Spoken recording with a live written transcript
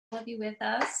Of you with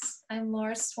us. I'm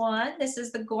Laura Swan. This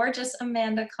is the gorgeous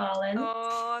Amanda Collins.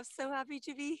 Oh, I'm so happy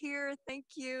to be here. Thank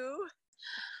you.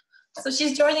 So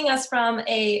she's joining us from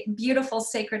a beautiful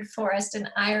sacred forest in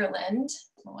Ireland.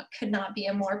 Well, it could not be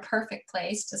a more perfect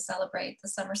place to celebrate the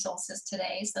summer solstice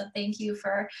today. So thank you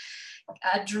for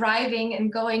driving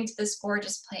and going to this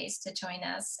gorgeous place to join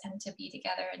us and to be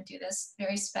together and do this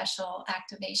very special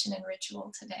activation and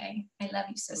ritual today. I love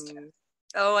you, sister.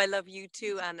 Oh, I love you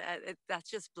too. And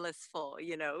that's just blissful, so.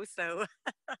 It's kind of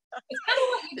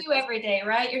what you do every day,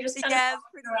 right? You're just kind of Yes, walking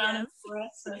pretty around in yes. the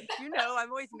forest. And I'm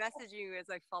always messaging you as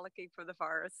I frolicking from the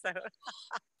forest. So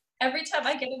every time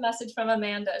I get a message from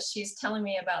Amanda, she's telling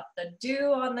me about the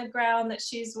dew on the ground that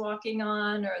she's walking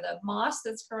on or the moss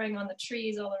that's growing on the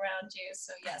trees all around you.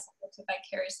 So yes, I get to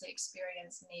vicariously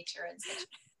experience nature in such a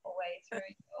beautiful way through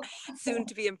you. soon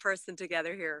to be in person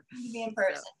together here. To be in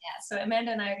person, yeah. So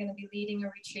Amanda and I are going to be leading a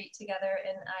retreat together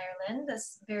in Ireland.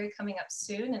 This very coming up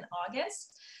soon in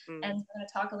August. And we're going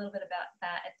to talk a little bit about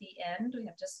that at the end. We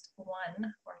have just 1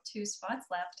 or 2 spots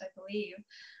left, I believe.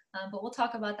 But we'll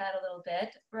talk about that a little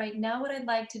bit. Right now, what I'd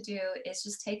like to do is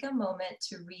just take a moment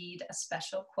to read a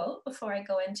special quote before I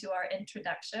go into our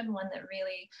introduction, one that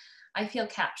really, I feel,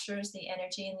 captures the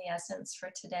energy and the essence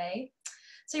for today.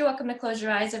 So you're welcome to close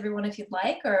your eyes, everyone, if you'd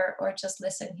like, or just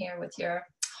listen here with your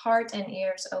heart and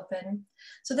ears open.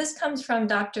 So this comes from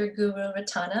Dr. Guru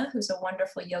Ratana, who's a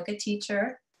wonderful yoga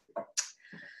teacher.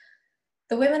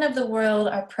 The women of the world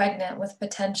are pregnant with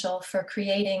potential for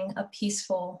creating a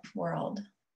peaceful world.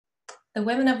 The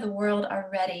women of the world are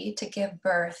ready to give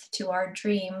birth to our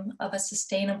dream of a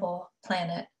sustainable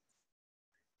planet.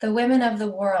 The women of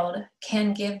the world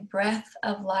can give breath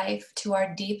of life to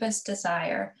our deepest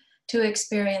desire to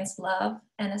experience love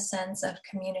and a sense of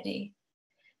community.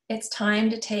 It's time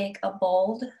to take a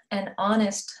bold and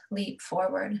honest leap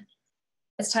forward.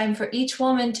 It's time for each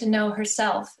woman to know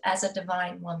herself as a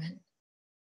divine woman.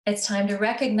 It's time to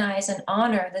recognize and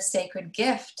honor the sacred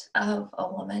gift of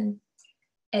a woman.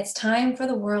 It's time for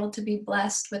the world to be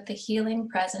blessed with the healing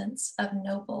presence of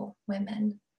noble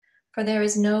women, for there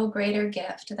is no greater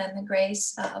gift than the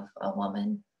grace of a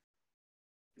woman.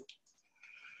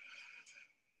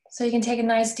 So you can take a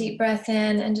nice deep breath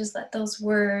in and just let those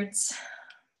words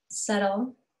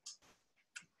settle.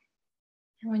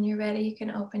 And when you're ready, you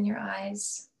can open your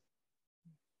eyes.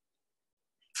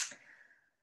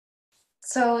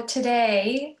 So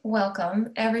today,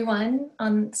 welcome everyone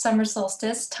on summer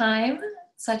solstice time.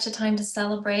 Such a time to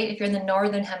celebrate. If you're in the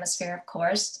northern hemisphere, of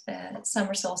course,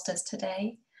 summer solstice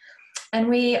today. And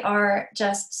we are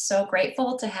just so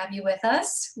grateful to have you with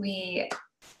us. We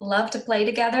love to play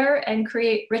together and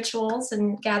create rituals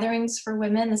and gatherings for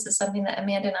women. This is something that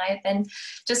Amanda and I have been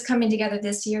just coming together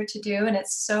this year to do. And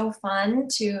it's so fun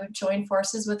to join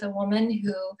forces with a woman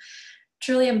who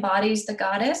truly embodies the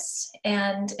goddess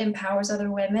and empowers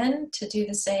other women to do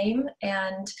the same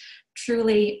and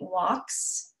truly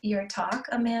walks your talk,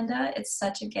 Amanda. It's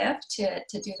such a gift to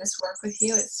do this work with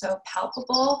you. It's so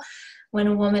palpable when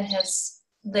a woman has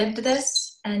lived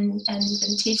this and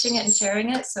been teaching it and sharing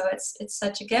it. So it's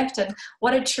such a gift. And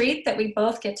what a treat that we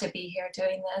both get to be here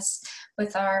doing this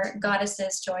with our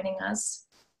goddesses joining us.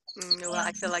 Well,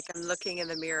 I feel like I'm looking in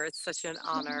the mirror. It's such an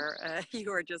honor.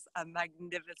 You are just a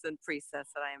magnificent priestess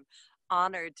that I am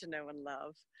honored to know and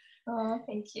love. Oh,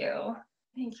 thank you.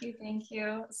 Thank you, thank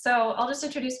you. So I'll just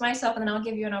introduce myself and then I'll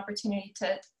give you an opportunity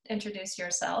to introduce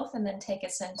yourself and then take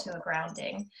us into a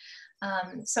grounding.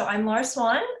 So I'm Laura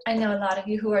Swan. I know a lot of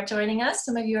you who are joining us.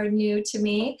 Some of you are new to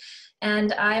me.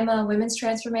 And I'm a women's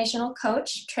transformational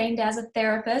coach, trained as a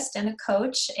therapist and a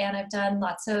coach. And I've done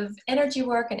lots of energy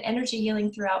work and energy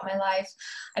healing throughout my life.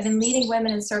 I've been leading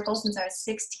women in circles since I was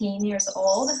 16 years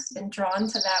old. I've been drawn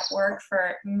to that work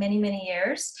for many, many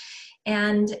years.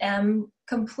 And am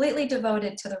completely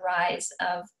devoted to the rise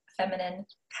of feminine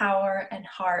power and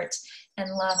heart and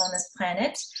love on this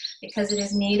planet because it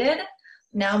is needed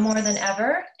now more than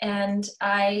ever. And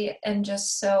I am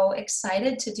just so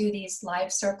excited to do these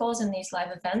live circles and these live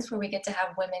events where we get to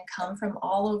have women come from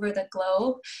all over the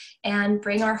globe and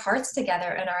bring our hearts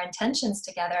together and our intentions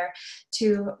together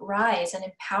to rise and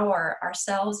empower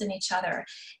ourselves and each other.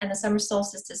 And the summer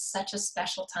solstice is such a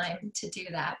special time to do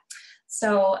that.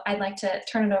 So I'd like to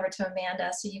turn it over to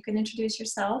Amanda so you can introduce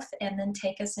yourself and then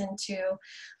take us into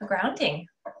a grounding.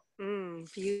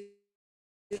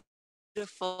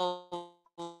 Beautiful.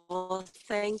 Well,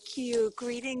 thank you.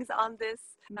 Greetings on this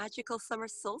magical summer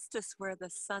solstice where the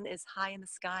sun is high in the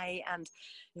sky and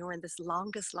we're in this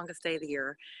longest day of the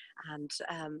year. And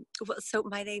so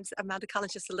my name's Amanda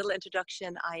Collins. Just a little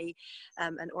introduction.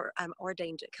 I'm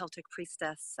ordained Celtic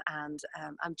priestess, and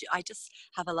I just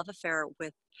have a love affair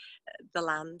with the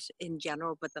land in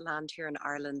general, but the land here in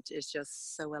Ireland is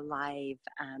just so alive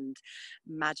and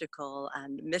magical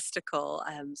and mystical.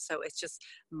 So it's just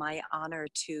my honor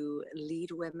to lead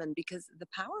women, because the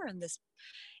power in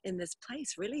this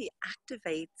place really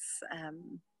activates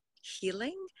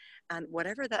healing, and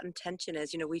whatever that intention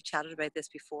is. We've chatted about this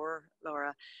before,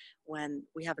 Laura, when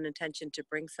we have an intention to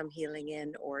bring some healing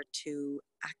in or to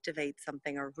activate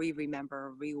something or remember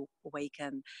or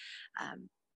reawaken.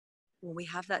 When we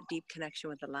have that deep connection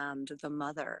with the land, the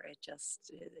mother, it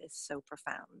just is so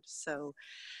profound. So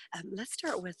let's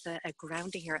start with a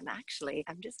grounding here. And actually,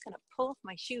 I'm just going to pull off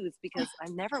my shoes because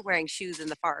I'm never wearing shoes in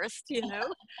the forest,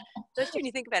 Especially when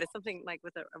you think about it, something like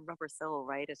with a rubber sole,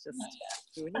 right? It's just,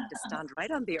 we need to stand right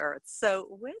on the earth. So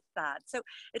with that, so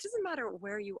it doesn't matter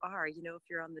where you are, if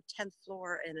you're on the 10th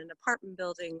floor in an apartment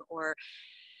building or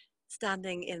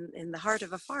standing in the heart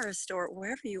of a forest or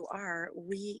wherever you are,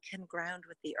 we can ground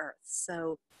with the earth.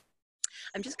 So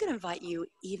I'm just going to invite you,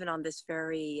 even on this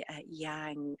very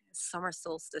yang summer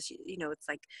solstice, it's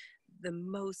like the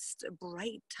most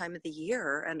bright time of the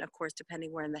year. And of course,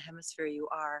 depending where in the hemisphere you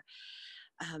are,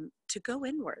 to go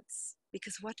inwards.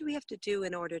 Because what do we have to do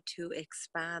in order to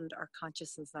expand our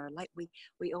consciousness and our light?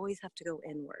 We always have to go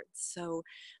inwards. So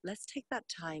let's take that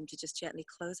time to just gently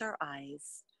close our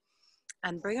eyes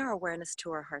and bring our awareness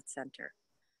to our heart center.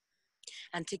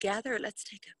 And together, let's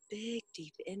take a big,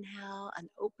 deep inhale and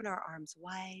open our arms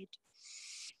wide,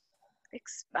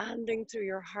 expanding through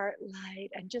your heart light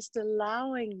and just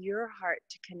allowing your heart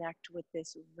to connect with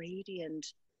this radiant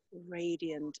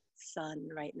sun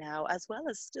right now, as well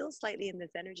as still slightly in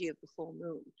this energy of the full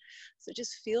moon. So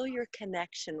just feel your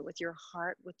connection with your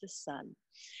heart, with the sun.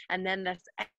 And then let's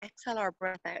exhale our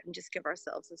breath out and just give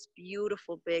ourselves this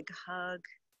beautiful big hug.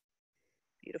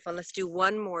 Beautiful. Let's do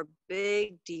one more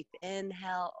big, deep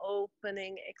inhale,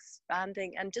 opening,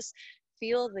 expanding, and just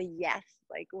feel the yes.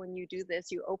 Like when you do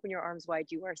this, you open your arms wide,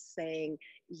 you are saying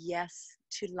yes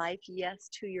to life, yes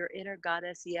to your inner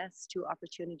goddess, yes to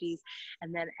opportunities.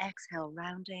 And then exhale,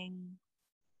 rounding.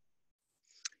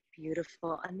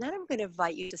 Beautiful. And then I'm going to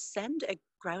invite you to send a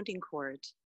grounding cord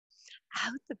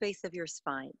out the base of your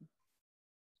spine,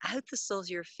 out the soles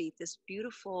of your feet, this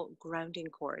beautiful grounding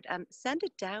cord, and send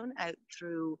it down out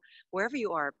through wherever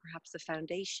you are, perhaps the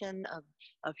foundation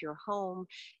of your home,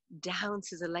 down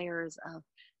through the layers of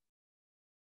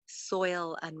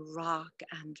soil and rock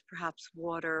and perhaps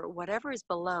water, whatever is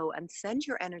below, and send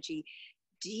your energy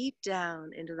deep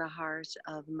down into the heart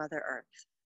of Mother Earth.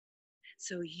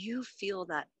 So you feel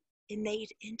that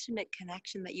innate, intimate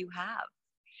connection that you have.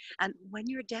 And when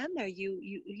you're down there,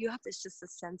 you have this just a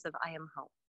sense of, I am home.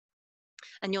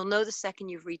 And you'll know the second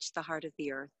you've reached the heart of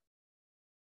the earth,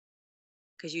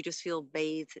 because you just feel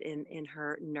bathed in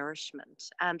her nourishment.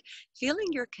 And feeling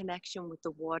your connection with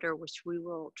the water, which we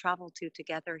will travel to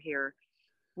together here,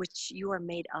 which you are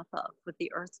made up of, what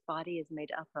the earth's body is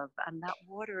made up of. And that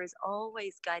water is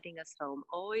always guiding us home,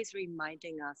 always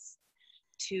reminding us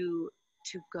to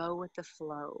go with the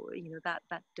flow, that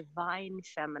divine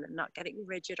feminine, not getting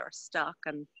rigid or stuck.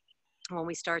 And when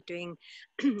we start doing,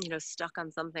 stuck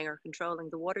on something or controlling,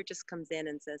 the water just comes in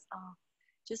and says, oh,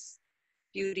 just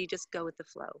beauty, just go with the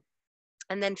flow.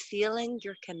 And then feeling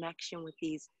your connection with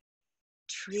these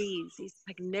trees, these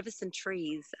magnificent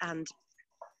trees, and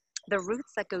the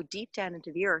roots that go deep down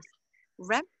into the earth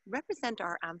represent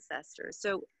our ancestors.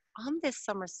 So on this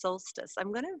summer solstice,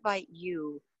 I'm going to invite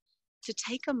you to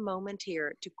take a moment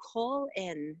here to call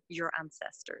in your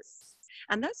ancestors.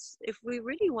 And that's, if we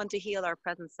really want to heal our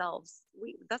present selves,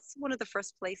 that's one of the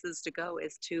first places to go,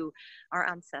 is to our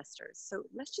ancestors. So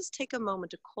let's just take a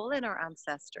moment to call in our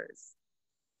ancestors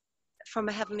from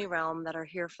a heavenly realm that are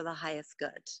here for the highest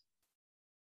good.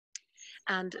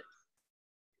 And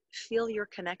feel your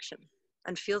connection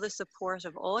and feel the support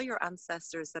of all your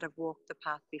ancestors that have walked the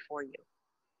path before you.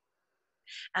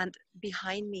 And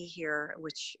behind me here,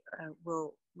 which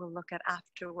we'll look at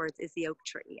afterwards, is the oak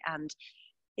tree. And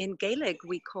in Gaelic,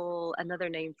 we call another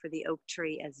name for the oak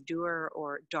tree as Dúr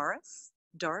or Doris.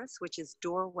 Doris, which is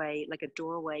doorway, like a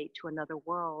doorway to another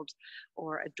world,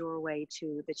 or a doorway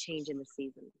to the change in the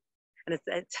season. And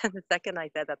it's the second I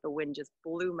said that, the wind just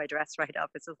blew my dress right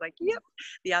up. It's just like, yep,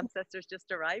 the ancestors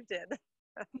just arrived in.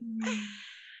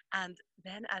 And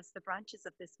then as the branches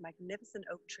of this magnificent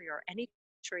oak tree, or any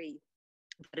tree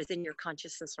that is in your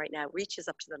consciousness right now, reaches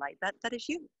up to the light, that is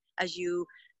you. As you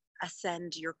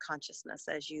ascend your consciousness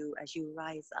as you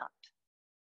rise up.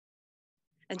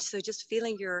 And so just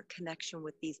feeling your connection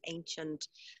with these ancient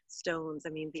stones.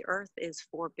 I mean, the earth is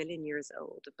 4 billion years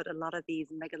old, but a lot of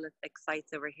these megalithic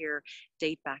sites over here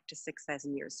date back to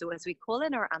 6,000 years. So as we call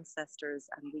in our ancestors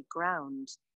and we ground,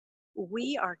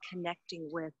 we are connecting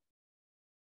with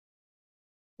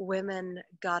women,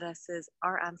 goddesses,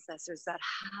 our ancestors that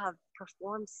have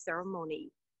performed ceremony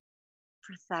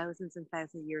for thousands and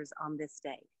thousands of years on this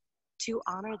day to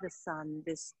honor the sun,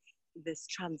 this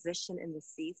transition in the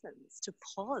seasons, to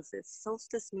pause. This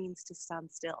solstice means to stand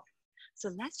still. So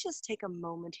let's just take a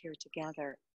moment here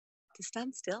together to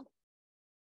stand still.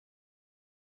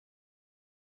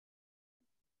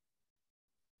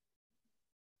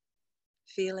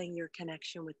 Feeling your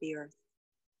connection with the earth.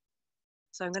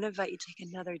 So I'm going to invite you to take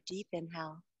another deep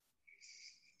inhale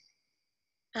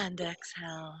and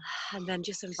exhale, and then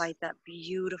just invite that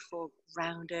beautiful,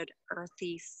 grounded,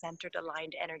 earthy, centered,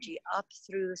 aligned energy up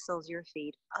through the soles of your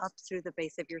feet, up through the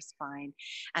base of your spine,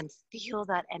 and feel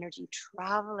that energy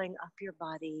traveling up your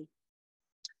body,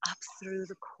 up through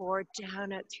the core,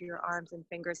 down out through your arms and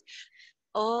fingers,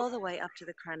 all the way up to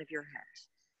the crown of your head.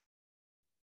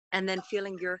 And then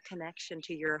feeling your connection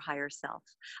to your higher self,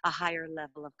 a higher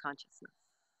level of consciousness.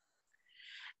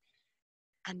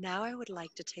 And now I would like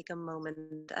to take a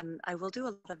moment, and I will do a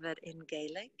lot of it in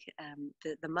Gaelic,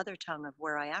 the mother tongue of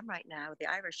where I am right now, the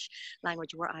Irish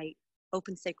language, where I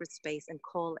open sacred space and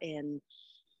call in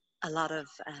a lot of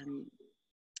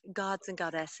gods and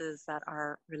goddesses that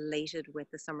are related with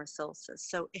the summer solstice.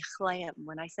 So Ichleim,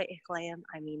 when I say Ichleim,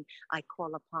 I mean I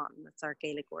call upon. That's our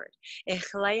Gaelic word.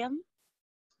 Ichleim,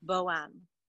 Boam.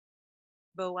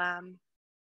 Boam,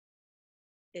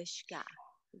 Ishka,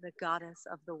 the goddess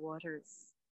of the waters.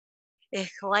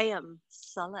 Ichleim,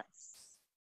 Sulis,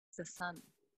 the sun.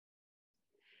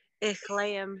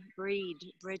 Ichleim,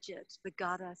 Bridget, the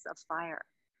goddess of fire.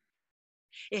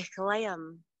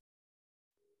 Ichleim,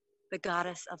 the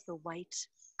goddess of the white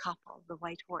couple, the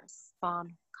white horse,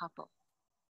 Bon couple,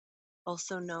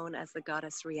 also known as the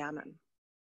goddess Rhiannon.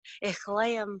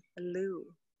 Ichleim,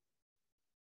 Lu,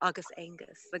 August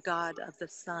Angus, the god of the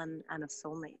sun and of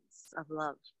soulmates, of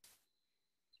love.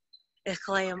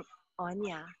 Ichleim,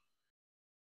 Onya,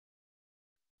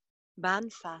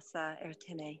 Banfasa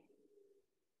Ertine.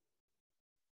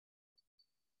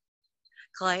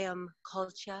 Chleim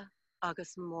Colcha,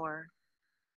 August Moore,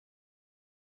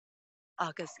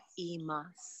 August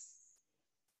Emas,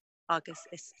 August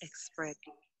Exprig,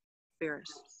 Spirit.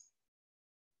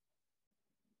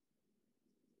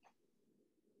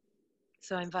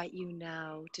 So I invite you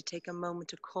now to take a moment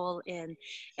to call in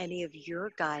any of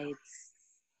your guides,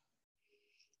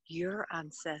 your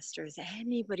ancestors,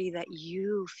 anybody that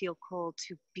you feel called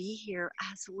to be here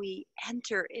as we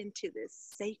enter into this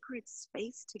sacred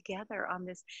space together on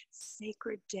this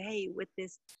sacred day with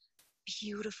this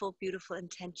beautiful, beautiful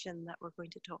intention that we're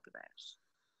going to talk about.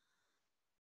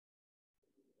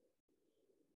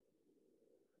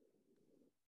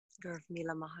 Gurv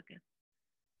Mila Mahagat.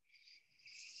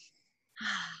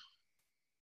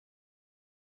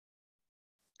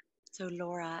 So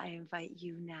Laura, I invite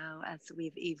you now, as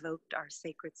we've evoked our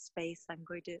sacred space, I'm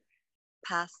going to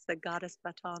pass the goddess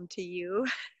baton to you.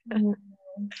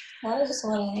 I just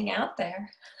want to hang out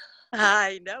there.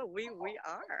 I know, we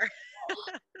are.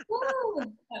 Woo,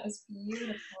 that was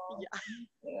beautiful. Yeah.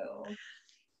 Thank you.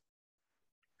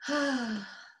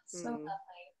 So lovely.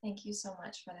 Thank you so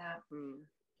much for that.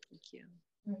 Thank you.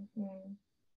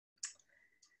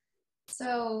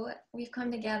 So we've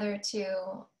come together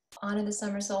to honor the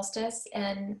summer solstice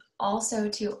and also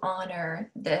to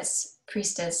honor this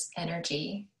priestess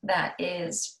energy that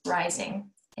is rising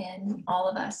in all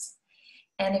of us.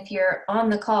 And if you're on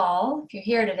the call, if you're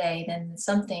here today, then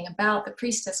something about the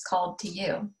priestess called to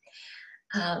you.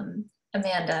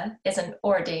 Amanda is an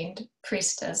ordained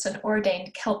priestess, an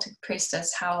ordained Celtic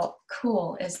priestess. How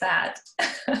cool is that?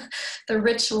 The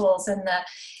rituals and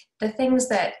the things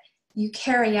that you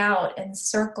carry out and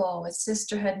circle with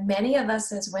sisterhood. Many of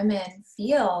us as women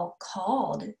feel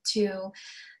called to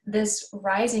this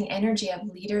rising energy of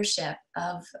leadership,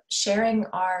 of sharing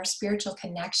our spiritual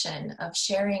connection, of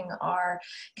sharing our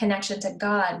connection to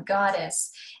God, goddess,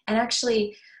 and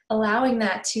actually allowing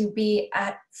that to be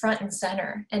at front and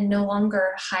center and no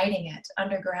longer hiding it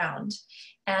underground.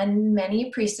 And many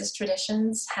priestess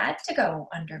traditions had to go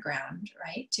underground,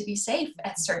 right, to be safe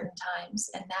at certain times.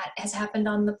 And that has happened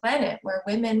on the planet where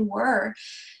women were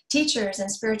teachers and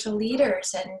spiritual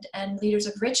leaders and leaders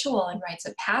of ritual and rites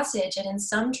of passage. And in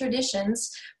some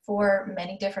traditions, for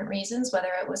many different reasons, whether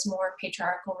it was more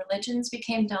patriarchal religions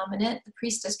became dominant, the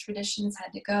priestess traditions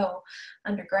had to go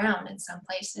underground in some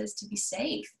places to be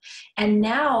safe. And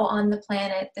now on the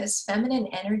planet, this feminine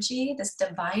energy, this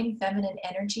divine feminine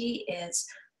energy is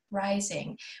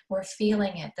rising. We're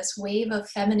feeling it, this wave of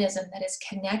feminism that is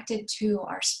connected to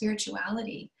our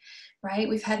spirituality, right?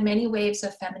 We've had many waves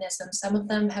of feminism. Some of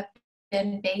them have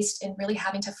been based in really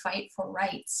having to fight for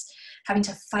rights, having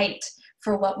to fight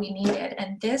for what we needed.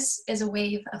 And this is a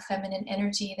wave of feminine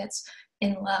energy that's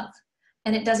in love.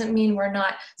 And it doesn't mean we're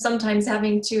not sometimes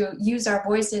having to use our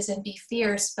voices and be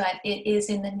fierce, but it is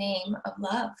in the name of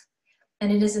love.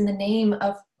 And it is in the name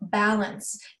of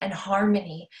balance and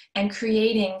harmony and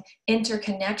creating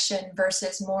interconnection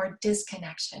versus more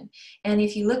disconnection. And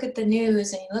if you look at the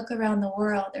news and you look around the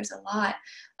world, there's a lot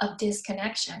of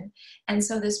disconnection. And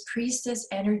so this priestess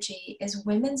energy is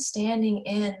women standing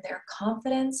in their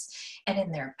confidence and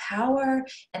in their power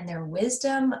and their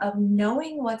wisdom of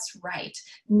knowing what's right,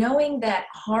 knowing that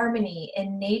harmony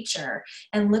in nature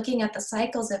and looking at the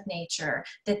cycles of nature,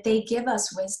 that they give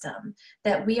us wisdom,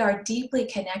 that we are deeply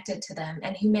connected to them.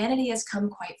 And humanity has come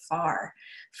quite far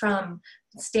from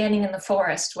standing in the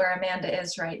forest where Amanda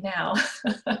is right now.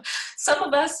 Some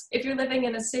of us, if you're living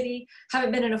in a city,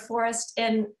 haven't been in a forest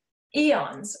in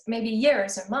eons, maybe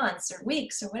years or months or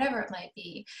weeks or whatever it might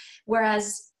be.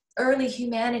 Whereas early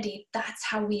humanity, that's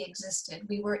how we existed.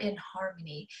 We were in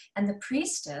harmony. And the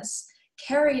priestess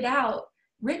carried out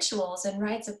rituals and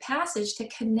rites of passage to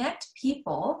connect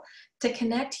people, to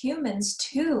connect humans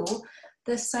to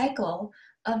the cycle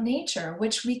of nature,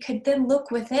 which we could then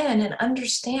look within and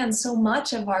understand so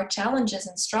much of our challenges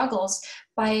and struggles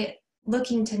by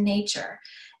looking to nature.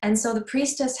 And so the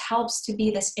priestess helps to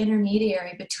be this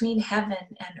intermediary between heaven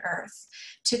and earth,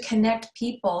 to connect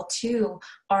people to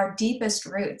our deepest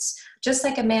roots, just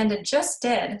like Amanda just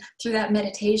did through that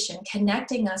meditation,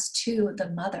 connecting us to the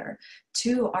mother,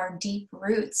 to our deep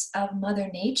roots of Mother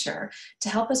Nature, to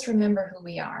help us remember who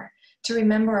we are, to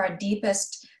remember our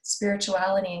deepest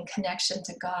spirituality and connection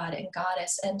to God and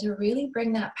Goddess, and to really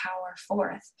bring that power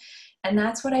forth. And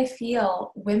that's what I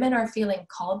feel women are feeling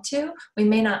called to. We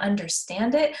may not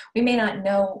understand it. We may not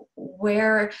know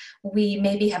where we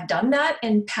maybe have done that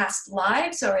in past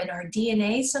lives or in our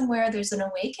DNA somewhere. There's an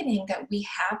awakening that we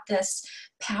have this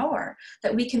power,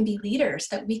 that we can be leaders,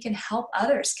 that we can help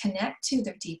others connect to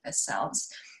their deepest selves.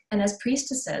 And as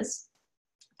priestesses,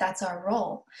 that's our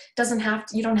role.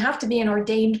 You don't have to be an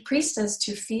ordained priestess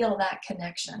to feel that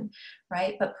connection,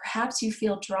 right? But perhaps you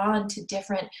feel drawn to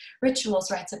different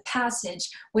rituals, rites of passage,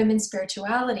 women's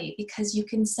spirituality, because you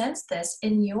can sense this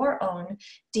in your own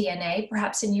DNA,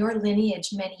 perhaps in your lineage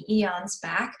many eons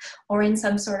back, or in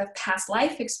some sort of past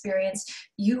life experience.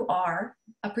 You are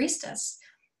a priestess.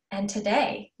 And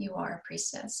today you are a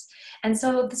priestess. And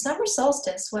so the summer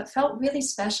solstice, what felt really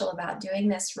special about doing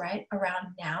this right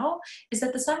around now is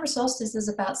that the summer solstice is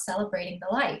about celebrating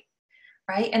the light,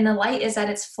 right? And the light is at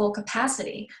its full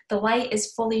capacity. The light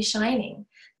is fully shining.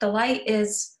 The light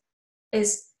is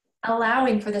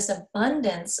allowing for this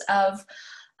abundance of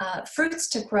fruits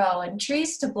to grow and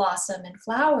trees to blossom and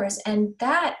flowers. And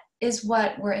that is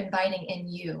what we're inviting in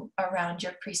you around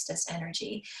your priestess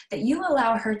energy, that you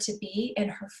allow her to be in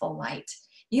her full light.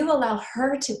 You allow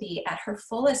her to be at her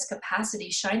fullest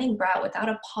capacity, shining bright without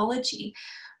apology,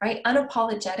 right?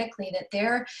 Unapologetically, that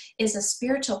there is a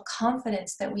spiritual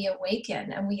confidence that we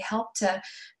awaken, and we help to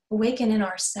awaken in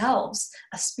ourselves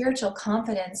a spiritual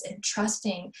confidence in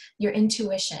trusting your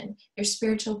intuition, your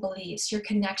spiritual beliefs, your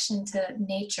connection to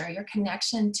nature, your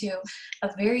connection to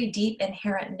a very deep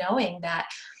inherent knowing that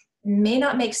may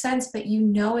not make sense, but you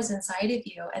know is inside of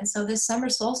you. And so this summer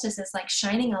solstice is like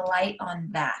shining a light on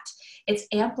that. It's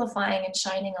amplifying and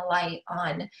shining a light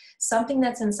on something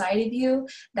that's inside of you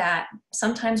that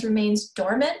sometimes remains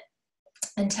dormant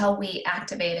until we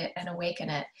activate it and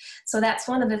awaken it. So that's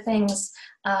one of the things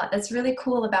that's really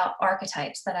cool about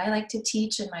archetypes that I like to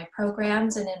teach in my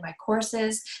programs and in my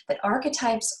courses, that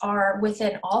archetypes are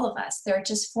within all of us. They're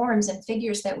just forms and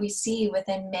figures that we see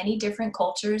within many different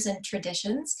cultures and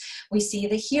traditions. We see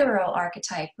the hero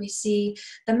archetype, we see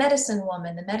the medicine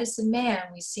woman, the medicine man,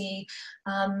 we see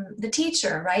the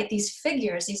teacher, right? These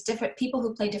figures, these different people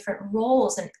who play different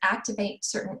roles and activate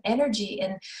certain energy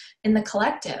in the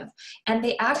collective. And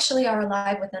they actually are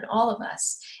alive within all of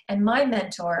us. And my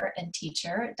mentor and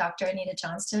teacher, Dr. Anita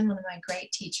Johnston, one of my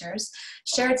great teachers,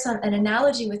 shared an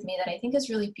analogy with me that I think is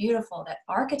really beautiful, that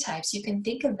archetypes, you can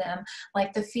think of them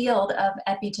like the field of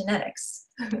epigenetics.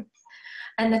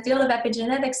 And the field of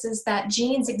epigenetics is that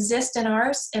genes exist in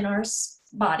our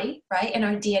body, right, in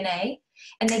our DNA,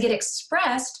 and they get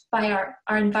expressed by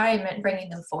our environment bringing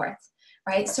them forth,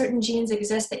 right? Certain genes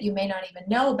exist that you may not even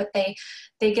know, but they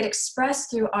get expressed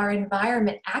through our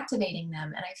environment activating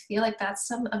them. And I feel like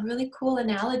that's a really cool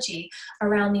analogy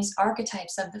around these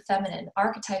archetypes of the feminine,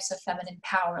 archetypes of feminine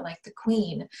power, like the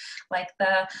queen, like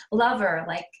the lover,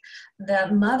 like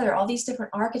the mother, all these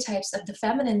different archetypes of the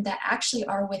feminine that actually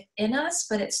are within us,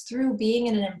 but it's through being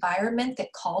in an environment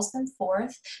that calls them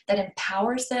forth, that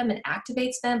empowers them and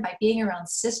activates them by being around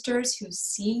sisters who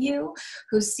see you,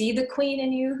 who see the queen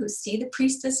in you, who see the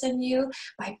priestess in you.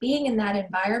 By being in that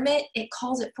environment, it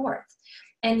calls it forth.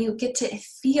 And you get to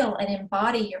feel and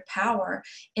embody your power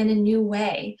in a new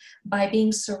way by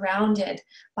being surrounded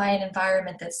by an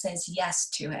environment that says yes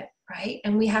to it, right?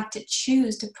 And we have to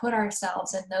choose to put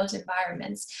ourselves in those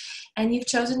environments. And you've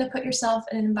chosen to put yourself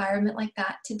in an environment like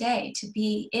that today, to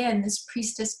be in this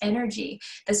priestess energy,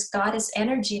 this goddess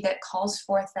energy that calls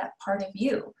forth that part of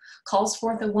you, calls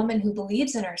forth a woman who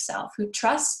believes in herself, who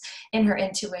trusts in her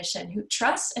intuition, who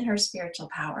trusts in her spiritual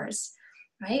powers,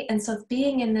 right? And so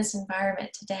being in this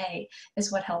environment today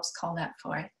is what helps call that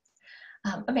forth.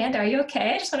 Amanda, are you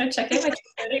okay? I just want to check in with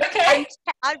you. Okay?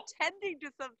 I'm tending to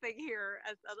something here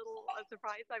as a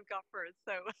surprise I've got first.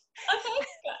 So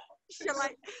shall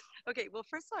I? Okay, well,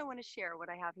 first of all, I want to share what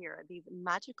I have here. These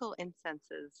magical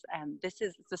incenses. This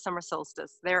is the summer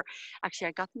solstice. They're actually,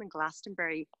 I got them in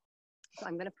Glastonbury. So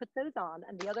I'm going to put those on.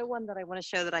 And the other one that I want to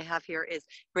show that I have here is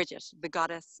Bridget, the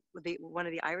goddess, one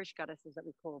of the Irish goddesses that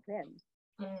we call in.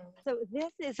 So this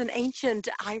is an ancient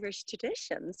Irish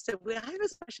tradition. So I have a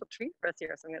special treat for us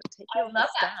here. So I'm going to take you. I love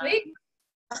that treat.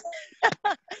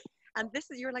 And this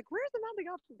is, you're like, where's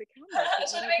Amanda got from the camera? I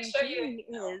should make sure you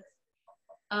is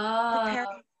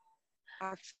preparing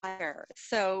our fire.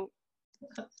 So,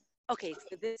 okay,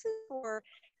 so this is for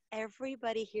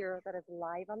everybody here that is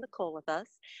live on the call with us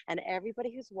and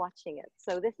everybody who's watching it.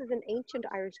 So this is an ancient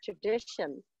Irish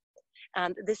tradition.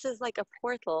 And this is like a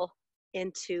portal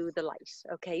into the light.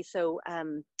 Okay, so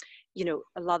you know,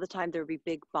 a lot of the time there would be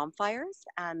big bonfires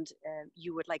and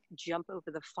you would like jump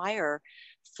over the fire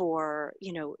for,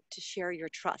 you know, to share your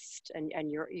trust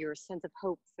and your sense of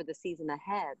hope for the season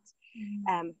ahead.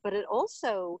 But it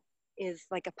also is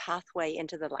like a pathway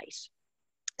into the light.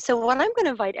 So what I'm going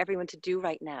to invite everyone to do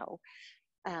right now,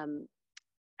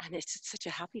 and it's such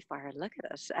a happy fire, look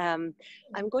at it.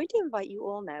 I'm going to invite you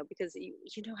all now because you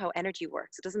know how energy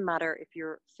works. It doesn't matter if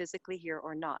you're physically here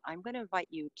or not. I'm going to invite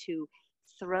you to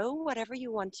throw whatever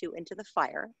you want to into the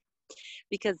fire,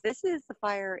 because this is the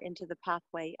fire into the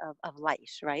pathway of light,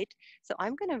 right? So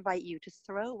I'm going to invite you to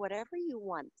throw whatever you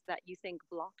want that you think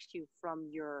blocks you from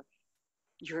your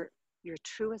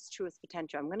truest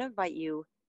potential. I'm going to invite you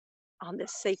on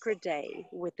this sacred day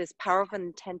with this powerful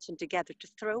intention together to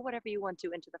throw whatever you want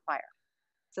to into the fire.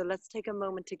 So let's take a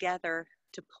moment together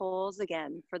to pause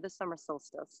again for the summer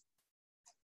solstice.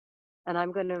 And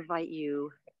I'm going to invite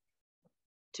you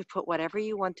to put whatever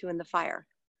you want to in the fire,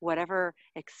 whatever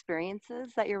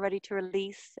experiences that you're ready to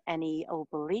release, any old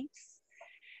beliefs,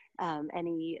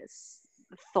 any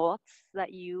thoughts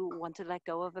that you want to let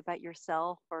go of about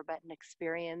yourself or about an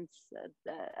experience,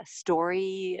 a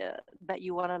story that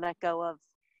you want to let go of,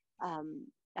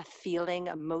 a feeling,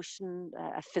 emotion,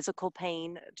 a physical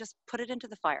pain. Just put it into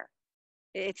the fire.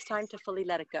 It's time to fully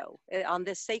let it go. On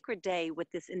this sacred day, with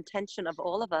this intention of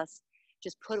all of us,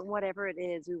 just put whatever it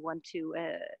is we want to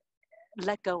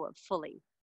let go of fully.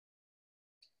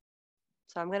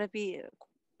 So I'm going to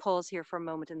pause here for a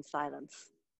moment in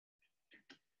silence.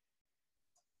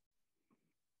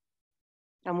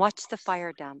 And watch the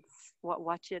fire dance.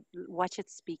 Watch it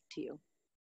speak to you.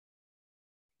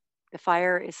 The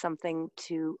fire is something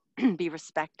to be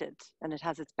respected, and it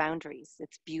has its boundaries.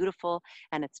 It's beautiful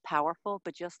and it's powerful,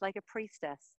 but just like a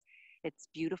priestess, it's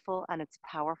beautiful and it's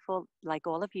powerful, like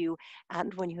all of you.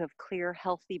 And when you have clear,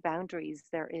 healthy boundaries,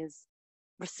 there is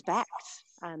respect.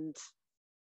 And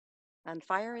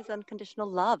fire is unconditional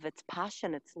love. It's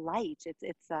passion. It's light.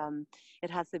 It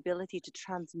has the ability to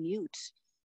transmute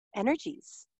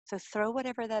energies. So throw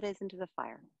whatever that is into the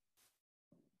fire.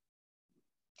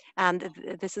 And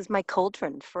this is my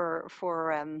cauldron for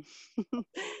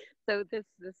so this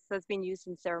has been used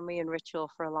in ceremony and ritual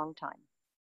for a long time.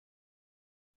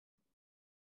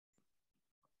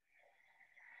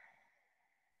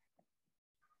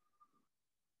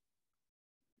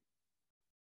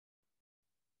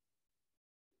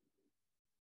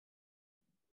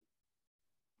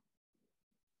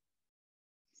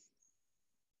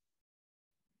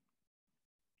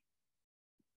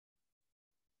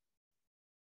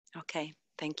 Okay,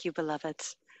 thank you, beloved.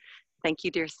 Thank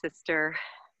you, dear sister.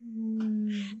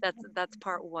 That's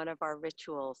part one of our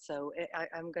ritual. So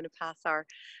I'm going to pass our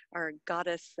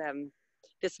goddess,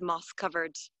 this moss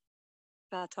covered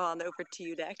baton over to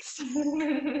you next. Thank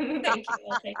you.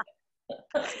 I'll take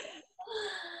it.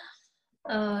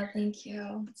 Oh, thank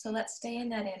you. So let's stay in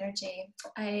that energy.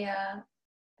 I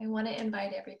want to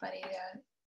invite everybody to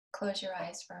close your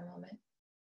eyes for a moment.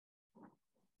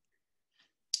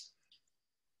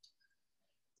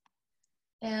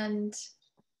 And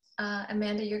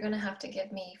Amanda, you're going to have to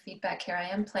give me feedback here. I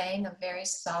am playing a very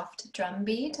soft drum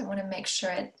beat. I want to make sure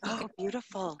it. Oh,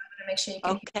 beautiful. I want to make sure you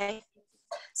can. Okay.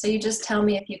 So you just tell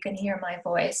me if you can hear my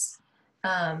voice.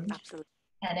 Absolutely.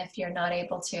 And if you're not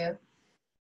able to.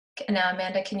 Now,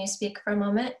 Amanda, can you speak for a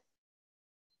moment?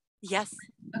 Yes.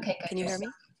 Okay, good. Can you hear me?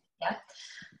 Yeah.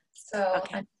 So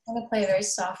okay. I'm going to play a very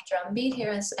soft drum beat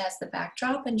here as the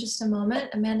backdrop in just a moment.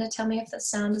 Amanda, tell me if the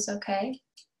sound is okay.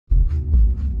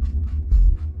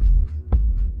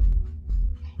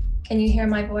 Can you hear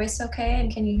my voice okay? And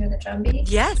can you hear the drum beat?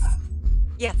 Yes.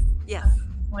 Yes. Yes.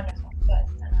 Wonderful. Good.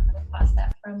 And I'm going to pause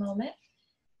that for a moment.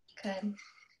 Good.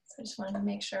 So I just wanted to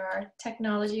make sure our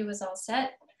technology was all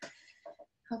set.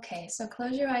 Okay, so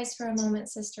close your eyes for a moment,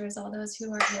 sisters, all those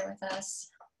who are here with us.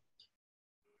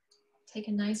 Take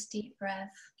a nice deep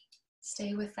breath.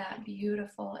 Stay with that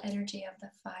beautiful energy of the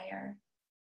fire.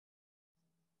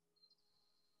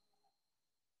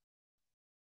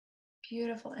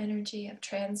 Beautiful energy of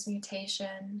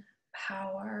transmutation,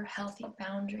 power, healthy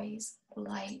boundaries,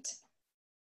 light.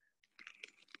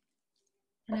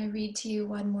 And I read to you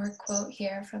one more quote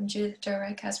here from Judith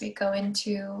Durek as we go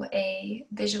into a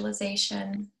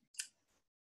visualization.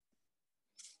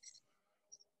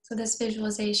 So this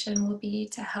visualization will be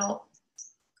to help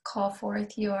call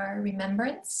forth your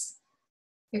remembrance,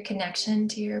 your connection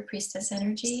to your priestess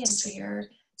energy and to your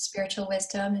spiritual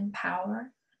wisdom and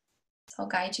power. So I'll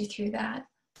guide you through that.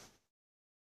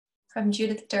 From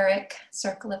Judith Durek,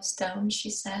 Circle of Stone, she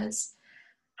says,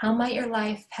 "How might your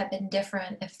life have been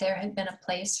different if there had been a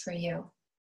place for you?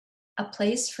 A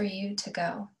place for you to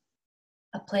go.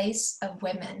 A place of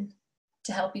women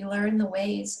to help you learn the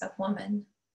ways of woman.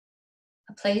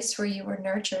 A place where you were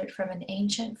nurtured from an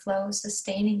ancient flow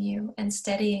sustaining you and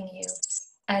steadying you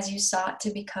as you sought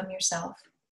to become yourself.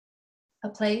 A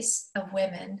place of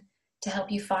women to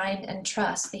help you find and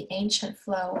trust the ancient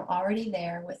flow already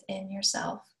there within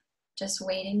yourself, just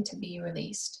waiting to be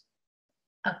released.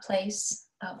 A place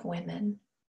of women.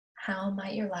 How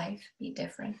might your life be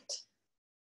different?"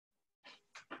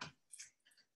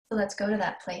 So let's go to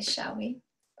that place, shall we?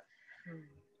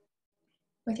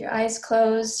 With your eyes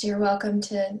closed, you're welcome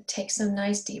to take some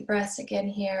nice deep breaths again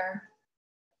here.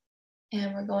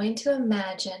 And we're going to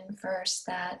imagine first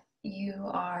that you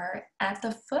are at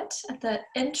the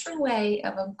entryway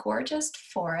of a gorgeous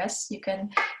forest. You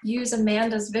can use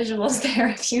Amanda's visuals there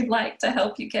if you'd like to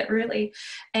help you get really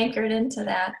anchored into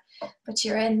that. But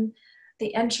you're in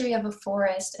the entry of a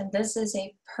forest, and this is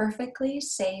a perfectly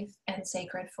safe and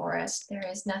sacred forest. There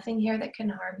is nothing here that can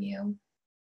harm you.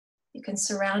 You can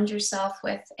surround yourself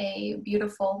with a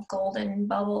beautiful golden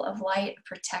bubble of light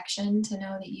protection to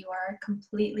know that you are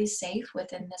completely safe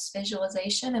within this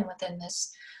visualization and within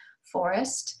this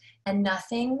forest, and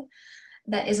nothing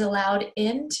that is allowed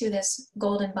into this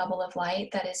golden bubble of light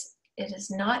it is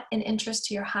not in interest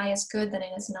to your highest good, then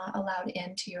it is not allowed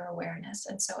into your awareness.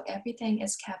 And so everything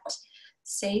is kept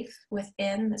safe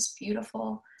within this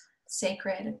beautiful,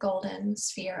 sacred, golden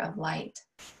sphere of light.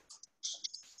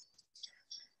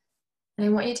 And I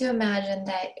want you to imagine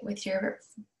that with your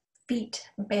feet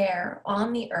bare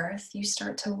on the earth, you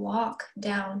start to walk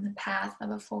down the path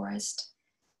of a forest.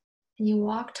 And you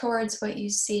walk towards what you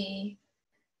see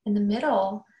in the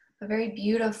middle, a very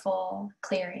beautiful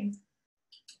clearing,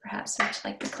 perhaps much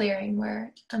like the clearing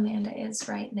where Amanda is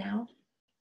right now.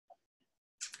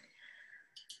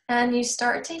 And you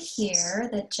start to hear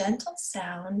the gentle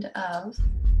sound of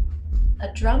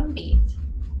a drum beat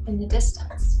in the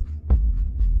distance.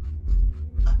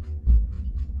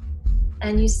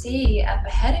 And you see up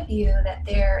ahead of you that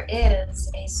there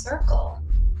is a circle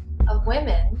of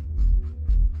women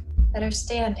that are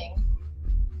standing.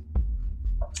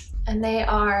 And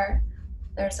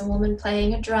there's a woman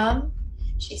playing a drum.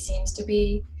 She seems to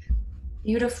be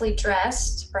beautifully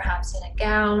dressed, perhaps in a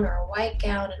gown or a white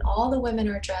gown, and all the women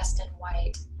are dressed in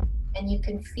white. And you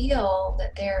can feel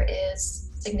that there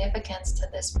is significance to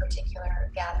this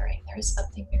particular gathering. There is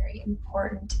something very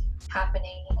important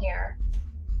happening here.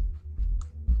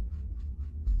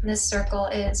 This circle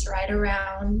is right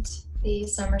around the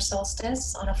summer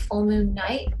solstice on a full moon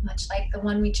night, much like the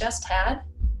one we just had.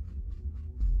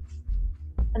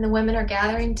 And the women are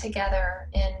gathering together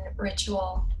in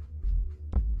ritual.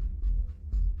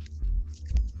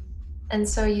 And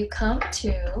so you come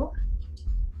to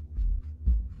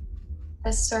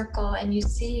the circle and you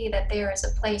see that there is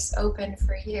a place open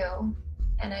for you.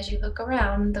 And as you look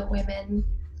around, the women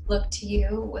look to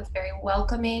you with very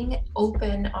welcoming,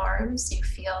 open arms. You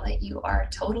feel that you are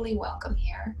totally welcome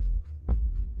here.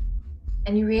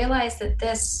 And you realize that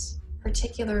this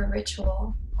particular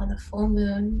ritual on the full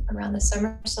moon around the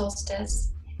summer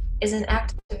solstice is an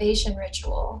activation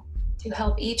ritual to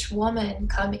help each woman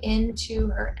come into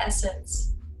her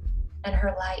essence and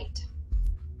her light.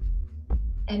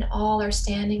 And all are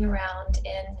standing around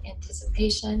in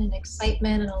anticipation and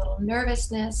excitement and a little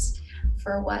nervousness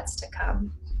for what's to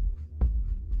come.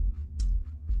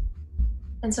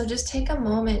 And so just take a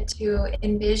moment to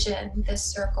envision this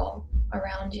circle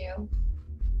around you,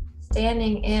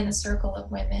 standing in a circle of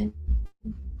women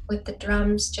with the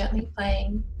drums gently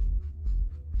playing.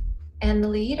 And the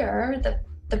leader,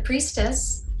 the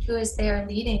priestess who is there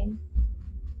leading,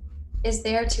 is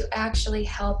there to actually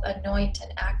help anoint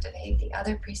and activate the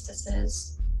other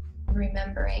priestesses,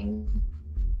 remembering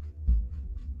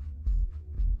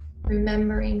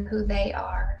who they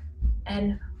are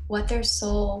and what their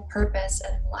soul purpose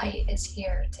and light is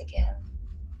here to give.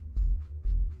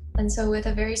 And so with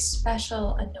a very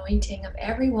special anointing of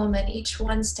every woman, each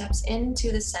one steps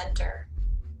into the center,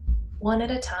 one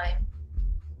at a time.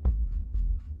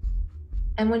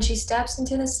 And when she steps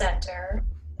into the center,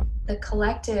 the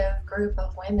collective group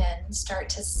of women start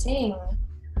to sing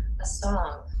a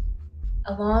song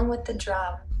along with the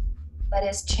drum that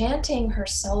is chanting her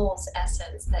soul's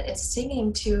essence, that is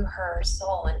singing to her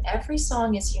soul. And every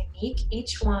song is unique.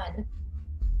 Each one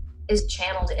is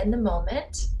channeled in the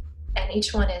moment, and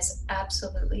each one is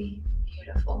absolutely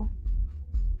beautiful.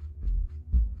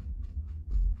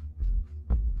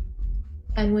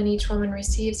 And when each woman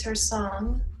receives her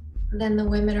song, then the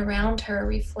women around her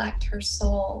reflect her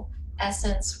soul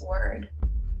essence word.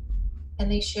 And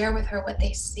they share with her what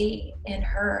they see in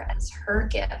her as her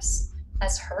gifts,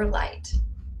 as her light.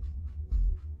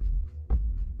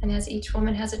 And as each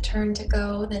woman has a turn to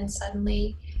go, then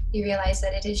suddenly you realize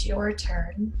that it is your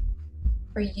turn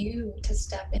for you to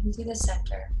step into the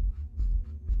center.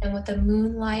 And with the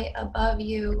moonlight above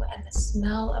you and the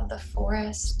smell of the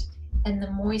forest and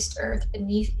the moist earth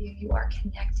beneath you, you are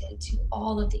connected to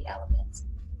all of the elements.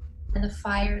 And the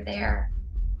fire there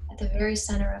at the very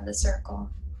center of the circle.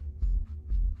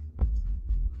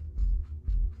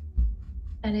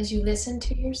 And as you listen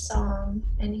to your song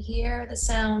and hear the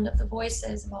sound of the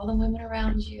voices of all the women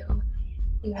around you,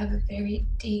 you have a very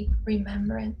deep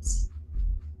remembrance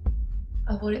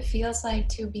of what it feels like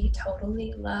to be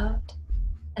totally loved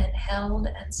and held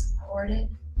and supported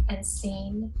and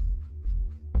seen.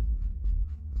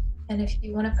 And if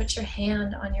you want to put your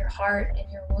hand on your heart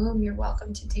and your womb, you're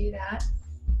welcome to do that.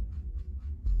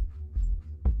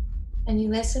 And you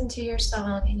listen to your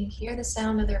song and you hear the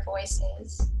sound of their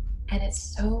voices, and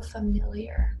it's so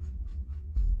familiar.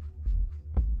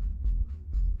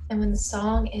 And when the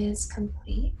song is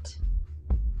complete,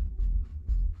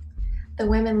 the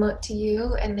women look to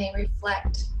you and they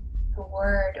reflect the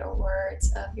word or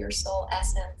words of your soul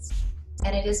essence.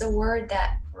 And it is a word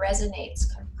that resonates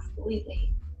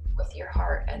completely with your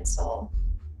heart and soul.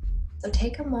 So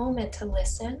take a moment to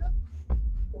listen.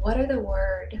 What are the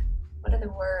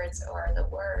words or the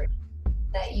word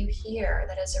that you hear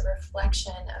that is a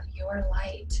reflection of your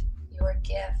light, your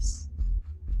gifts,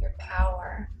 your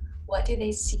power? What do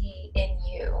they see in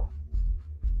you?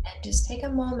 And just take a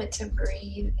moment to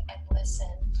breathe and listen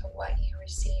to what you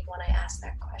receive when I ask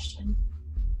that question.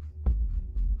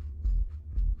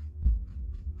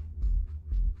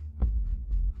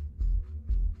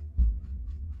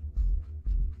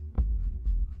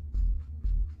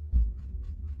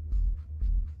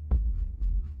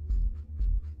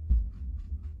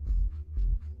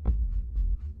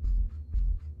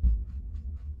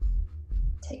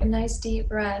 Take a nice deep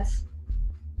breath,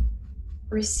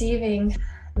 receiving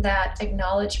that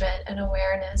acknowledgement and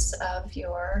awareness of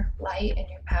your light and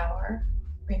your power,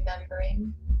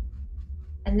 remembering.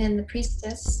 And then the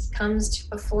priestess comes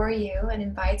before you and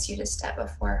invites you to step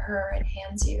before her and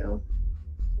hands you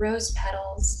rose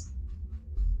petals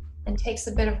and takes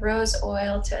a bit of rose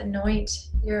oil to anoint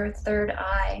your third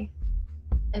eye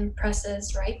and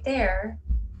presses right there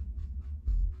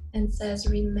and says,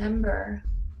 remember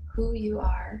who you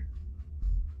are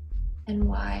and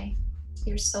why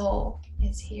your soul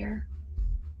is here.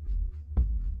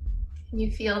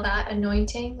 You feel that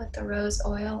anointing with the rose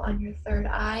oil on your third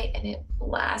eye, and it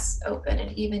blasts open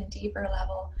an even deeper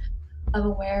level of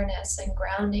awareness and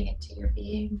grounding into your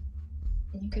being.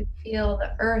 And you can feel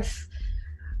the earth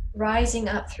rising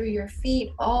up through your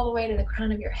feet all the way to the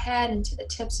crown of your head and to the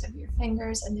tips of your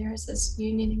fingers. And there is this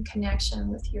union and connection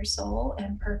with your soul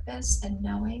and purpose and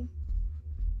knowing.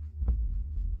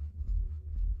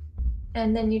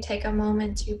 And then you take a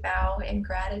moment to bow in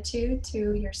gratitude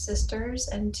to your sisters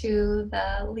and to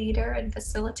the leader and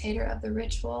facilitator of the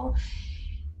ritual.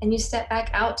 And you step back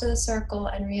out to the circle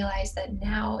and realize that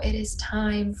now it is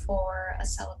time for a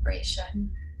celebration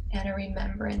and a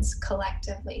remembrance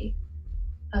collectively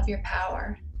of your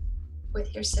power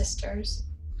with your sisters.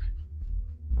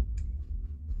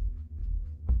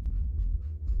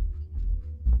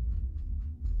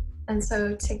 And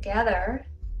so together,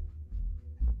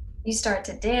 you start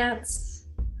to dance.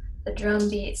 The drum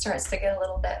beat starts to get a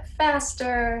little bit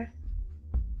faster.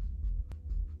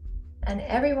 And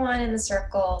everyone in the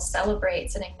circle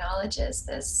celebrates and acknowledges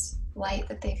this light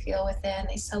that they feel within.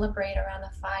 They celebrate around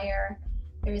the fire.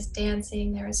 There is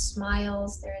dancing, there is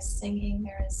smiles, there is singing,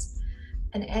 there is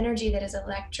an energy that is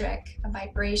electric, a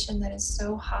vibration that is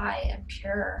so high and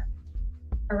pure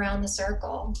around the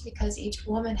circle, because each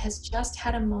woman has just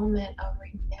had a moment of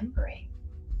remembering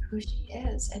who she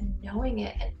is and knowing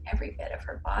it in every bit of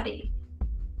her body.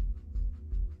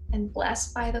 And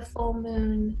blessed by the full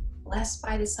moon, blessed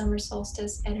by the summer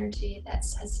solstice energy that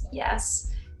says yes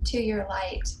to your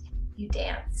light, you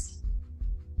dance.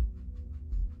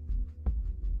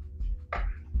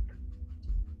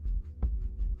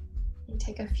 You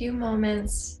take a few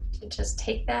moments to just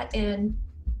take that in,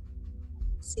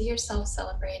 see yourself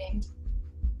celebrating.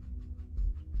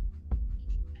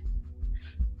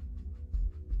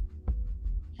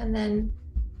 And then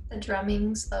the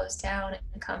drumming slows down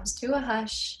and comes to a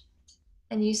hush,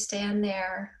 and you stand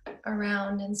there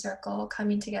around in circle,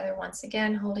 coming together once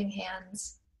again, holding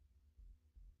hands,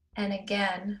 and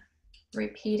again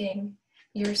repeating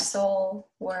your soul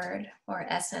word or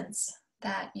essence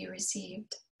that you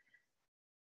received.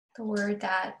 The word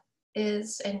that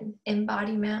is an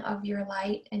embodiment of your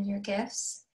light and your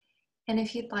gifts. And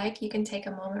if you'd like, you can take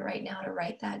a moment right now to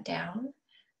write that down,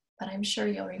 but I'm sure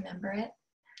you'll remember it.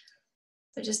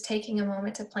 So just taking a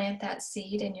moment to plant that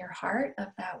seed in your heart of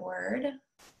that word.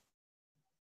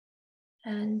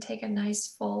 And take a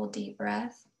nice full deep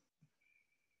breath,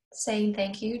 saying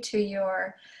thank you to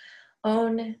your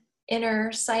own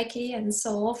inner psyche and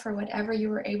soul for whatever you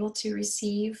were able to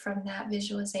receive from that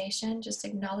visualization. Just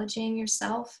acknowledging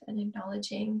yourself and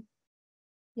acknowledging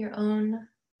your own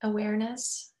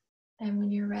awareness. And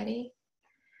when you're ready,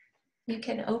 you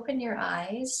can open your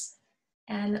eyes.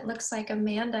 And it looks like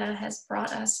Amanda has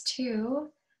brought us to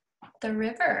the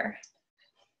river.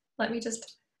 Let me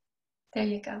just, there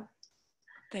you go.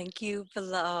 Thank you,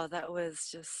 Bella. That was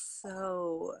just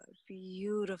so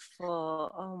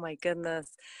beautiful. Oh my goodness.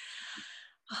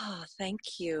 Oh, thank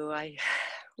you. I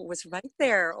was right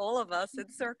there, all of us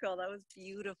in circle. That was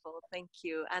beautiful. Thank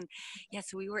you. And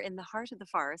yes, we were in the heart of the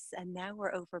forest, and now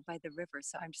we're over by the river.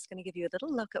 So I'm just going to give you a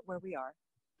little look at where we are.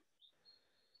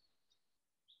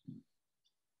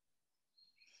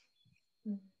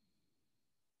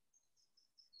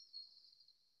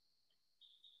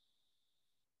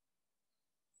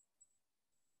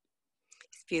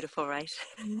 It's beautiful, right?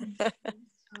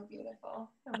 So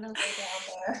beautiful. I'm going to lay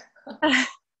down there.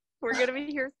 We're going to be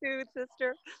here soon,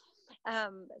 sister.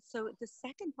 So the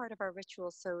second part of our ritual,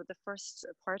 so the first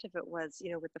part of it was,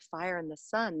 with the fire and the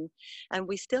sun, and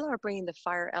we still are bringing the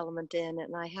fire element in,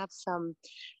 and I have some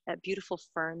beautiful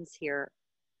ferns here.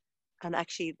 And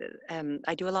actually,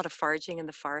 I do a lot of foraging in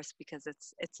the forest because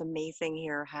it's amazing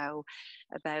here how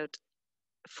about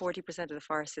 40% of the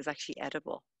forest is actually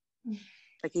edible.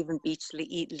 Like even beech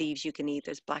leaves you can eat.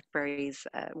 There's blackberries,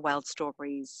 wild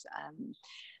strawberries,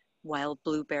 wild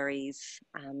blueberries,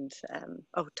 and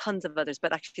tons of others.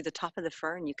 But actually the top of the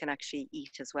fern you can actually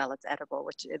eat as well. It's edible,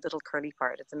 which a little curly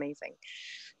part. It's amazing.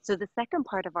 So the second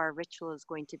part of our ritual is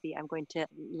going to be, I'm going to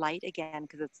light again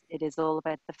because it is all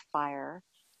about the fire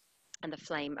and the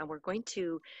flame. And we're going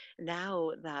to, now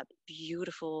that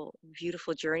beautiful,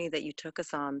 beautiful journey that you took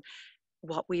us on,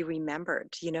 what we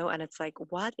remembered, and it's like,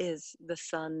 what is the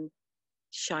sun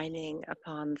shining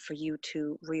upon for you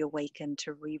to reawaken,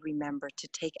 to remember, to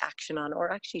take action on,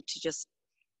 or actually to just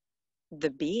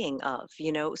the being of,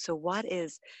 so what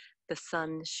is the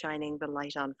sun shining the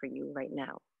light on for you right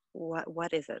now?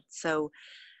 What is it? So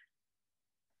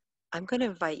I'm going to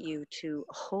invite you to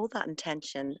hold that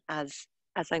intention as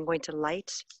I'm going to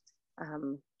light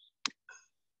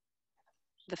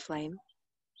the flame.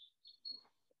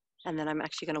 And then I'm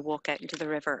actually going to walk out into the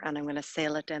river and I'm going to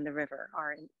sail it down the river,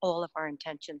 all of our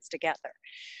intentions together.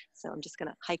 So I'm just going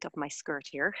to hike up my skirt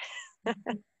here.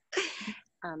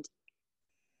 And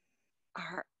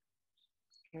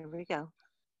here we go.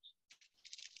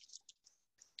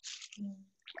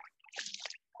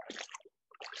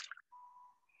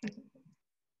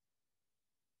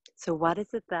 So what is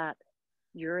it that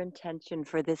your intention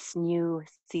for this new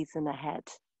season ahead?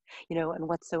 You know, and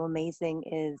what's so amazing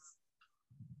is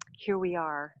here we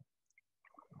are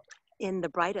in the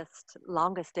brightest,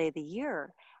 longest day of the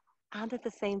year. And at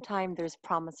the same time, there's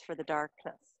promise for the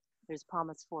darkness. There's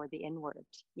promise for the inward,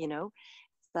 you know,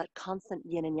 it's that constant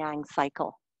yin and yang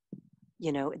cycle.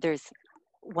 You know, there's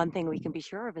one thing we can be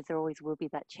sure of is there always will be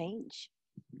that change.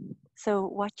 So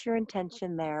what's your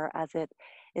intention there as it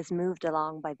is moved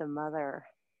along by the mother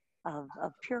of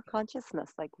pure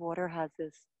consciousness? Like water has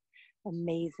this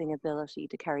amazing ability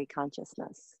to carry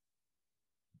consciousness.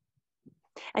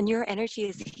 And your energy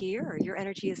is here. Your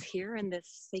energy is here in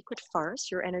this sacred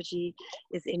forest. Your energy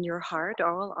is in your heart.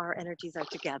 All our energies are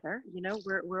together. You know,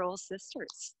 we're all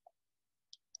sisters.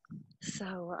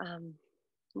 So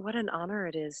what an honor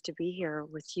it is to be here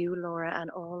with you, Laura, and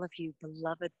all of you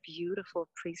beloved, beautiful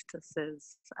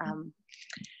priestesses.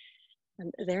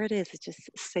 And there it is, it's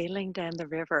just sailing down the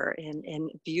river in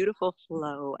beautiful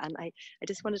flow. And I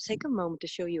just want to take a moment to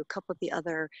show you a couple of the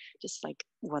other, just like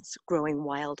what's growing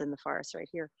wild in the forest right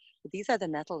here. But these are the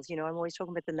nettles. You know, I'm always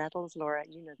talking about the nettles, Laura.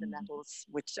 You know, the nettles,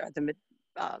 which are the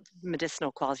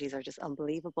medicinal qualities are just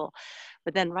unbelievable.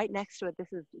 But then right next to it,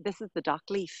 this is the dock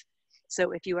leaf.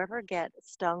 So if you ever get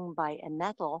stung by a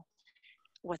nettle,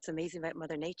 what's amazing about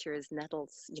Mother Nature is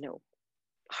nettles, you know,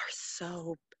 are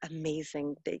so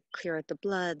amazing. They clear out the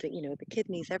blood, you know, the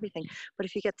kidneys, everything. But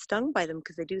if you get stung by them,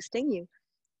 because they do sting you,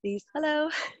 hello,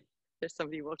 there's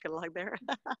somebody walking along there.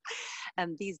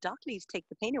 And these dock leaves take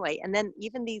the pain away. And then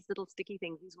even these little sticky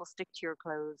things, these will stick to your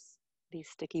clothes. These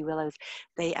sticky willows,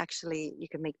 they actually, you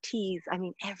can make teas. I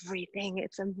mean, everything.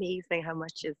 It's amazing how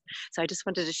much is. So I just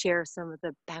wanted to share some of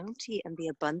the bounty and the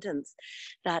abundance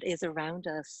that is around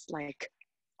us, like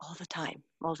all the time,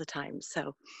 all the time.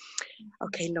 So,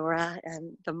 okay, Laura,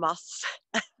 and the moss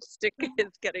stick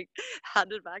is getting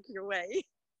handed back your way.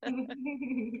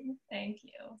 Thank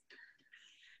you.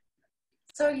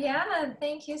 So yeah,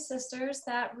 thank you, sisters.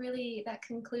 That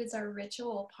concludes our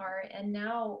ritual part. And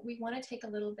now we want to take a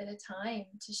little bit of time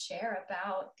to share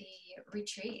about the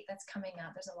retreat that's coming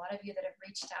up. There's a lot of you that have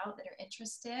reached out that are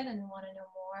interested and want to know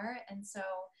more. And so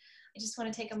I just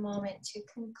want to take a moment to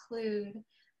conclude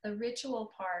the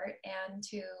ritual part and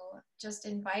to just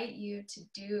invite you to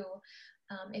do,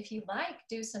 if you like,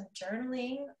 do some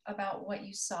journaling about what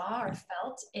you saw or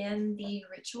felt in the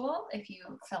ritual. If you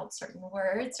felt certain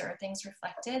words or things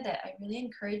reflected, that I really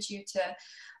encourage you to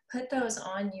put those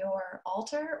on your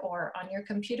altar or on your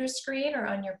computer screen or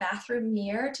on your bathroom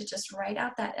mirror, to just write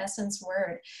out that essence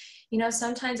word. You know,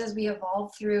 sometimes as we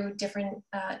evolve through different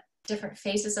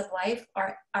phases of life,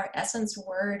 our essence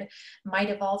word might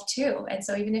evolve too. And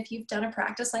so even if you've done a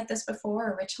practice like this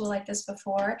before, a ritual like this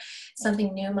before,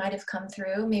 something new might have come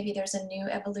through. Maybe there's a new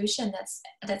evolution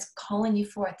that's calling you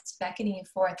forth, it's beckoning you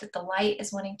forth, that the light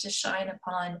is wanting to shine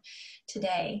upon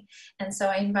today. And so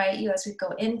I invite you, as we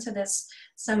go into this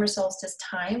summer solstice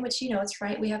time, which, you know, it's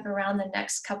right, we have around the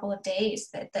next couple of days,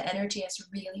 that the energy is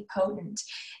really potent.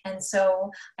 And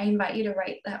so I invite you to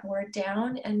write that word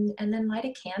down and then light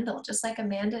a candle, just like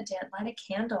Amanda did. Light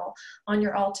a candle on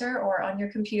your altar or on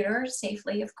your computer,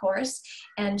 safely, of course,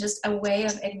 and just a way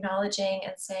of acknowledging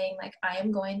and saying, like, I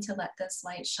am going to let this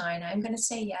light shine. I'm going to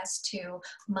say yes to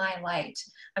my light.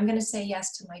 I'm going to say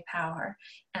yes to my power,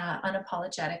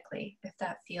 unapologetically, if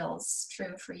that feels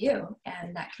true for you.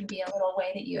 And that can be a little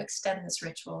way that you extend this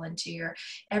ritual into your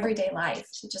everyday life,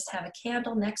 to just have a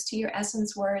candle next to your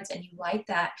essence words, and you light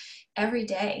that every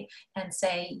day and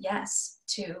say yes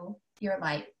to your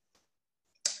light.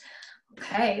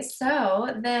 Okay,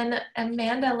 so then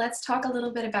Amanda, let's talk a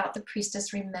little bit about the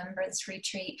Priestess Remembrance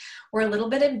Retreat. We're a little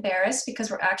bit embarrassed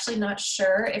because we're actually not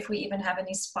sure if we even have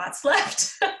any spots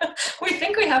left. We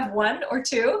think we have one or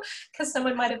two, because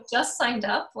someone might have just signed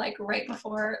up, like right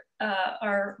before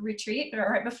our retreat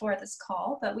or right before this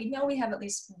call, but we know we have at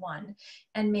least one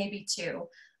and maybe two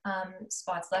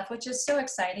spots left, which is so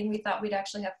exciting. We thought we'd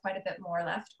actually have quite a bit more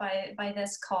left by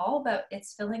this call, but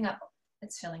it's filling up.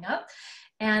 It's filling up.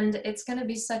 And it's going to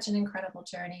be such an incredible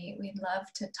journey. We'd love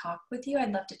to talk with you.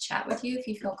 I'd love to chat with you if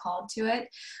you feel called to it.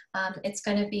 It's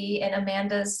going to be in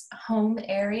Amanda's home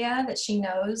area that she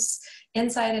knows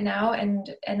inside and out. And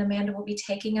Amanda will be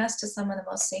taking us to some of the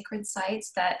most sacred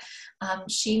sites that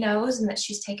she knows and that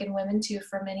she's taken women to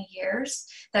for many years,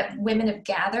 that women have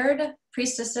gathered,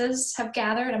 priestesses have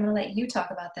gathered. I'm going to let you talk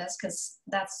about this because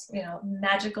that's, you know,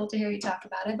 magical to hear you talk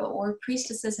about it, but where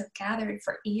priestesses have gathered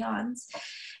for eons.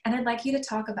 And I'd like you to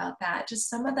talk about that, just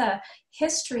some of the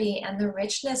history and the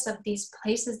richness of these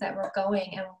places that we're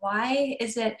going, and why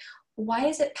why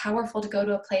is it powerful to go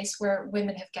to a place where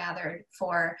women have gathered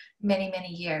for many, many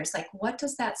years? Like, what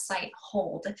does that site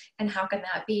hold, and how can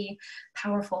that be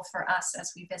powerful for us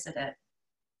as we visit it?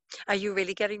 Are you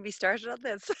really getting me started on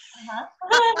this? Uh-huh.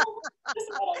 Just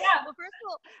a little, Well, first of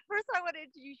all, first I want to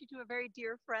introduce you to a very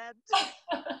dear friend.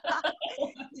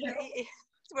 yeah. He's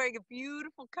wearing a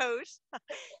beautiful coat.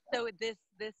 So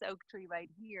this oak tree right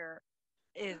here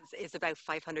is about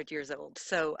 500 years old.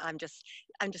 So I'm just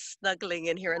snuggling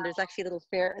in here, and there's actually a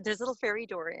there's a little fairy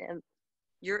door, and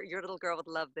your little girl would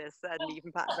love this. And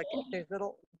even like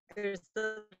there's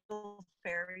little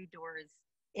fairy doors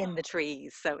in the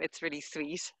trees, so it's really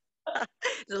sweet.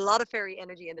 There's a lot of fairy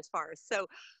energy in this forest. So,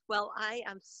 well, I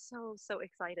am so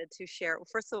excited to share.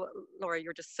 First of all, Laura,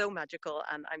 you're just so magical,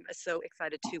 and I'm so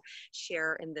excited to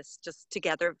share in this just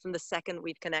together. From the second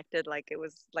we've connected, like it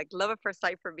was like love at first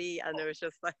sight for me, and it was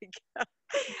just like,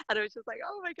 and it was just like,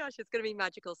 oh my gosh, it's going to be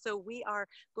magical. So we are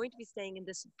going to be staying in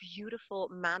this beautiful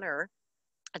manor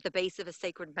at the base of a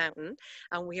sacred mountain,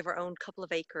 and we have our own couple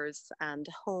of acres and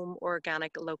home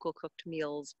organic local cooked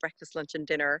meals, breakfast, lunch, and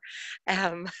dinner.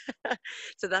 um,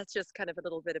 so that's just kind of a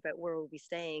little bit about where we'll be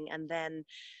staying. And then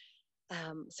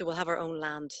so we'll have our own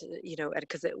land,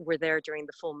 because we're there during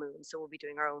the full moon, so we'll be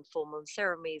doing our own full moon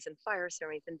ceremonies and fire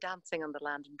ceremonies and dancing on the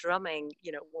land and drumming,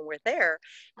 when we're there.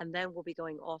 And then we'll be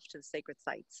going off to the sacred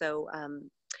site. So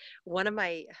one of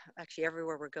my actually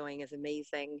everywhere we're going is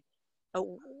amazing.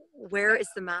 Oh, where is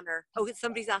the manor? Oh,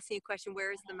 somebody's asking a question.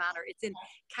 Where is the manor? It's in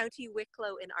County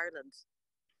Wicklow in Ireland.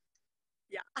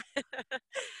 Yeah.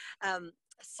 um,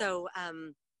 so,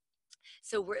 um,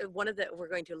 so we're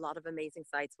going to a lot of amazing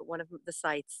sites, but one of the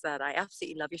sites that I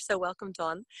absolutely love, you're so welcome,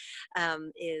 Dawn,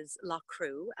 is Loch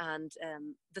Crew. And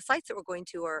the sites that we're going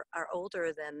to are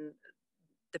older than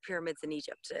the pyramids in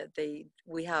Egypt.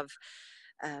 We have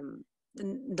um,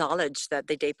 knowledge that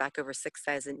they date back over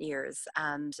 6,000 years.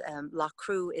 And Loch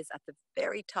Crew is at the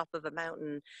very top of a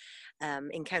mountain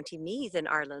in County Meath in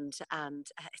Ireland, and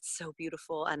it's so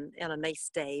beautiful. And on a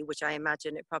nice day, which I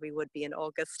imagine it probably would be in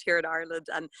August here in Ireland,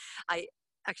 and I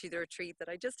actually the retreat that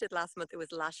I just did last month, it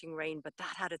was lashing rain, but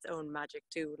that had its own magic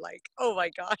too. Like, oh my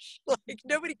gosh, like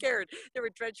nobody cared. They were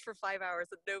drenched for 5 hours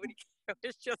and nobody cared. It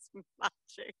was just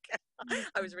magic.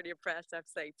 I was really impressed, I have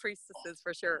to say. Priestesses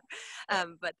for sure.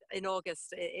 But in August,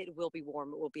 it will be warm.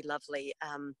 It will be lovely.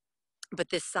 But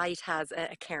this site has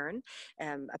a cairn,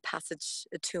 a passage,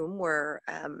 a tomb where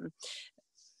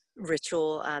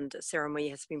ritual and ceremony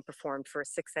has been performed for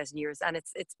 6,000 years, and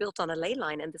it's built on a ley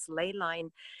line. And this ley line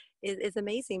is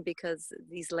amazing because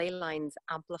these ley lines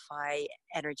amplify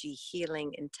energy,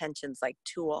 healing intentions, like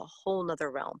to a whole nother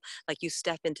realm. Like you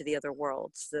step into the other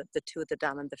worlds, the two of the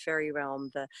Danann, the fairy realm,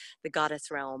 the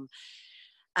goddess realm,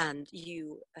 and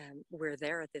we're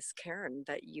there at this cairn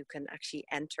that you can actually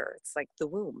enter. It's like the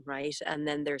womb, right? And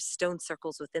then there's stone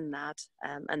circles within that,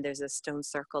 and there's a stone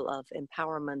circle of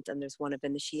empowerment, and there's one of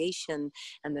initiation,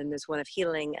 and then there's one of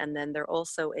healing, and then there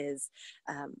also is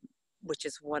which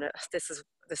is one of this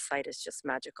site is just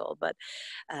magical. But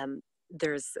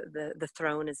there's the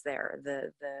throne is there,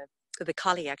 the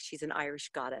Cailleach, she's an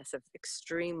Irish goddess, of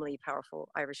extremely powerful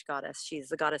Irish goddess. She's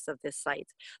the goddess of this site,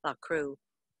 Loch Crew,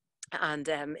 and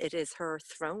it is her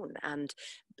throne. And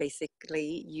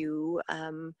basically you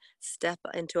step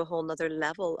into a whole nother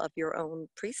level of your own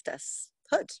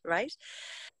priestesshood, right?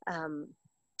 um,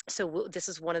 so this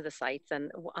is one of the sites,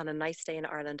 and on a nice day in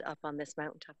Ireland up on this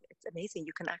mountaintop, it's amazing.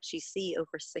 You can actually see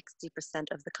over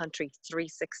 60% of the country,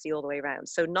 360 all the way around.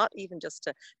 So not even just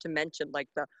to mention like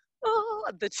the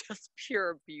just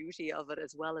pure beauty of it,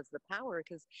 as well as the power,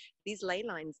 because these ley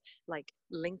lines like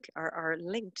are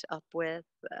linked up with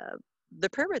the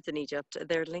pyramids in Egypt.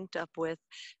 They're linked up with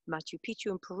Machu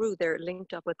Picchu in Peru. They're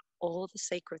linked up with all the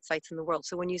sacred sites in the world.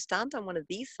 So when you stand on one of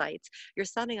these sites, you're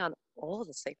standing on all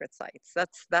the sacred sites.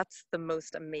 That's the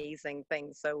most amazing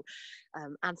thing. So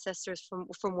ancestors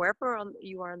from wherever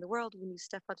you are in the world, when you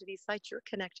step onto these sites, you're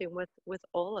connecting with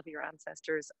all of your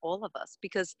ancestors, all of us,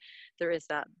 because there is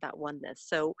that oneness.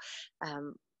 So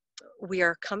we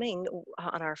are coming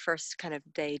on our first kind of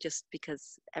day, just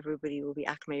because everybody will be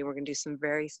acclimated. We're going to do some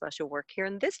very special work here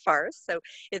in this forest. So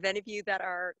if any of you that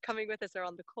are coming with us are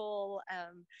on the call,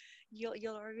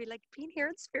 you'll already like being here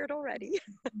in spirit already.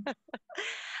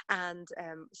 And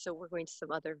so we're going to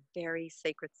some other very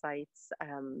sacred sites.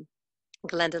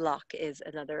 Glendalough is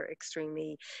another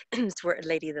extremely, it's where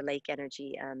Lady of the Lake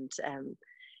energy, and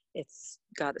it's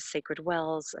got sacred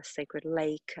wells, a sacred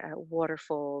lake,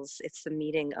 waterfalls. It's the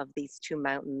meeting of these two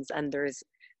mountains, and there's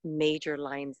major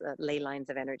lines, ley lines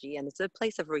of energy, and it's a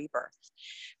place of rebirth.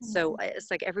 So Mhm.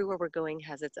 it's like everywhere we're going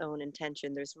has its own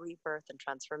intention. There's rebirth and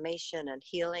transformation and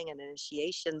healing and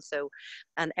initiation. So,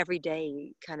 and every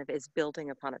day kind of is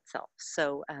building upon itself.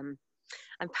 So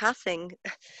I'm passing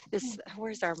this,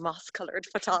 where's our moss colored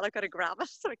baton? I've got to grab it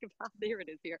so I can pass. Here it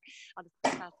is here. I'll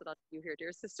just pass it on to you here,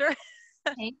 dear sister.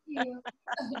 Thank you.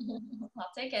 I'll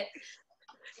take it.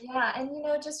 Yeah,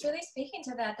 and just really speaking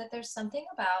to that, there's something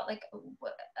about like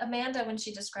Amanda, when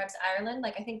she describes Ireland,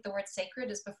 like I think the word sacred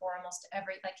is before almost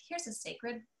every, like here's a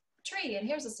sacred tree and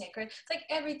here's a sacred, it's like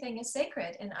everything is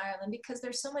sacred in Ireland because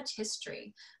there's so much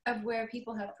history of where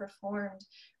people have performed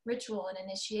ritual and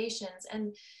initiations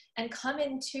and come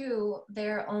into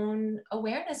their own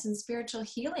awareness and spiritual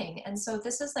healing. And so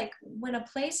this is like when a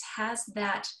place has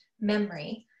that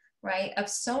memory, right, of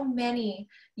so many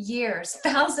years,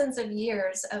 thousands of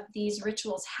years of these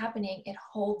rituals happening, it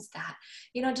holds that,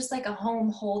 just like a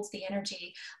home holds the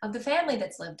energy of the family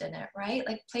that's lived in it, right?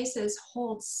 Like places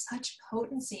hold such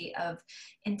potency of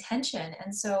intention.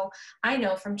 And so I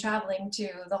know from traveling to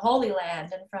the Holy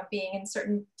Land and from being in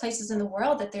certain places in the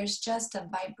world that there's just a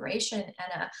vibration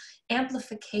and a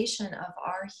amplification of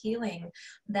our healing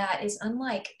that is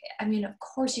unlike, I mean, of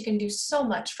course you can do so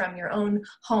much from your own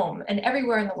home and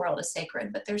everywhere in the world is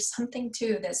sacred, but there's something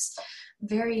to this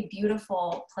very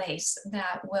beautiful place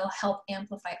that will help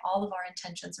amplify all of our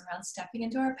intentions around stepping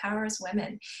into our power as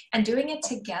women and doing it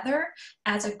together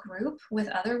as a group with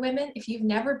other women. If you've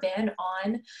never been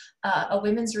on a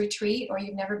women's retreat or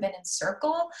you've never been in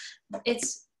circle,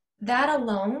 it's that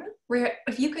alone, where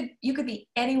if you could be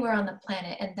anywhere on the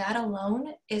planet, and that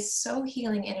alone is so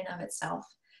healing in and of itself.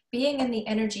 Being in the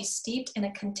energy steeped in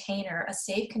a container, a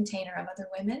safe container of other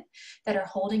women that are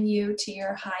holding you to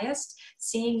your highest,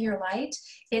 seeing your light,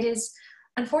 it is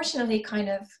unfortunately kind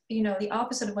of, the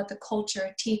opposite of what the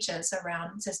culture teaches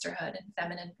around sisterhood and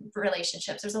feminine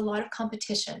relationships. There's a lot of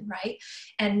competition, right?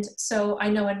 And so I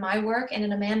know in my work and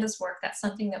in Amanda's work, that's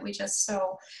something that we just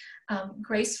so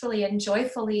gracefully and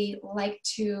joyfully like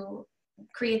to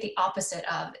create the opposite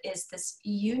of, is this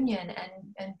union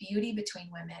and beauty between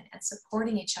women and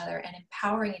supporting each other and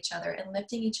empowering each other and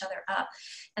lifting each other up.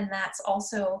 And that's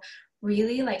also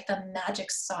really like the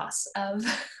magic sauce of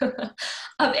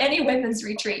of any women's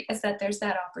retreat, is that there's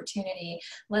that opportunity,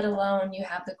 let alone you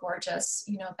have the gorgeous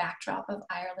backdrop of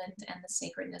Ireland and the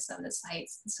sacredness of the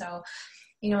sites. So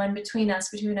and between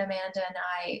Amanda and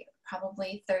I,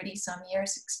 probably 30 some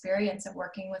years experience of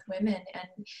working with women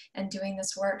and doing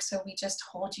this work. So we just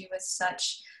hold you with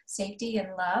such safety and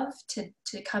love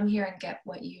to come here and get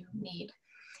what you need.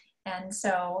 And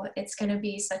so it's going to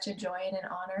be such a joy and an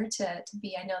honor to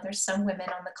be. I know there's some women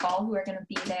on the call who are going to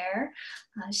be there.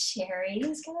 Sherry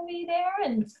is going to be there,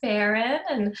 and Farron,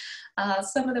 and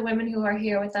some of the women who are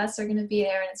here with us are going to be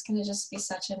there. And it's going to just be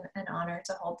such an honor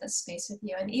to hold this space with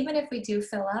you. And even if we do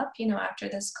fill up, after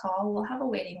this call, we'll have a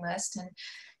waiting list, and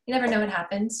you never know what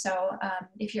happens. So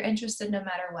if you're interested, no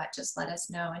matter what, just let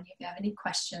us know. And if you have any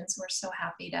questions, we're so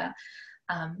happy to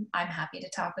I'm happy to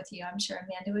talk with you. I'm sure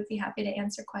Amanda would be happy to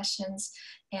answer questions.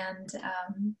 And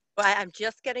well, I'm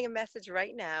just getting a message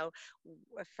right now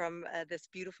from this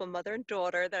beautiful mother and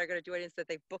daughter that are going to join us, that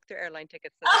they've booked their airline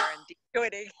tickets, so they're indeed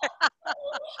joining.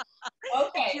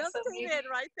 Okay, just so came in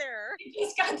right there. You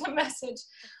just got the message.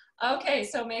 Okay,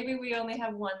 so maybe we only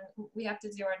have one. We have to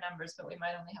do our numbers, but we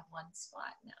might only have one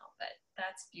spot now. But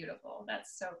that's beautiful.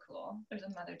 That's so cool. There's a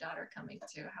mother-daughter coming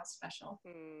too. How special.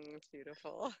 It's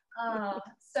beautiful.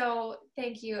 So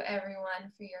thank you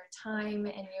everyone for your time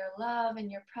and your love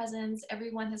and your presence.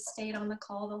 Everyone has stayed on the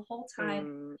call the whole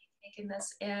time, taking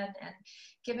this in and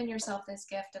given yourself this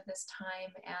gift of this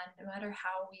time. And no matter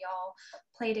how we all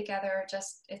play together,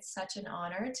 just it's such an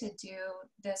honor to do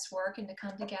this work and to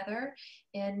come together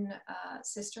in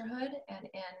sisterhood and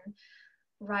in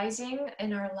rising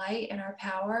in our light and our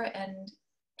power. And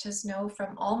just know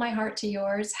from all my heart to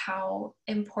yours how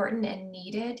important and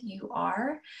needed you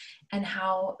are, and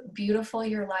how beautiful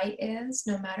your light is.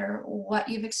 No matter what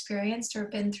you've experienced or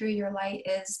been through, your light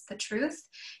is the truth.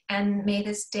 And may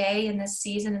this day and this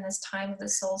season and this time of the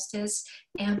solstice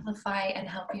amplify and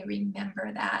help you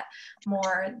remember that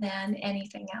more than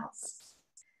anything else.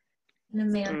 And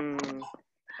Amanda.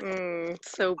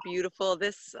 So beautiful.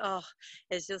 This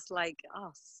is just like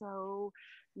so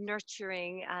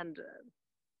nurturing and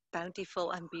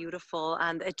bountiful and beautiful,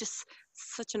 and it just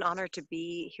such an honor to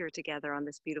be here together on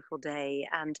this beautiful day.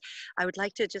 And I would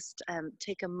like to just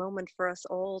take a moment for us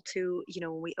all to,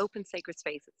 when we open sacred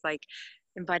space, it's like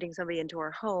inviting somebody into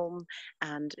our home,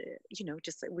 and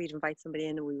just we'd invite somebody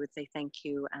in and we would say thank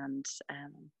you, and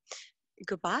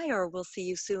goodbye, or we'll see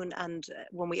you soon. And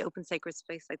when we open sacred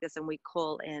space like this and we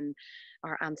call in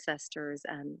our ancestors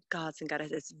and gods and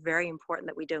goddesses, it's very important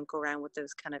that we don't go around with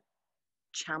those kind of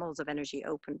channels of energy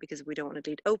open, because we don't want to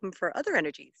leave open for other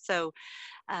energies. So,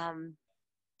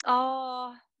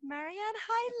 oh, Marianne,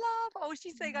 hi, love. Oh,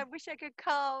 she's saying, I wish I could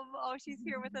come. Oh, she's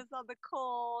here with us on the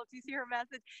call. Do you see her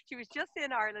message? She was just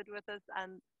in Ireland with us.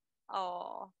 And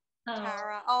oh,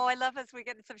 Tara. Oh, I love us. We're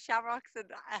getting some shamrocks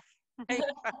and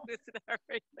rainbows and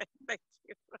everything. Thank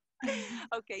you.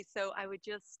 Okay, so I would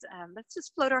just, let's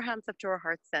just float our hands up to our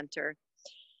heart center.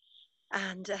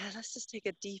 And let's just take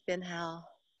a deep inhale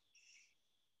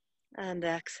and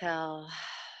exhale.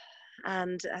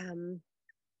 And,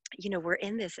 we're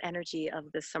in this energy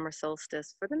of the summer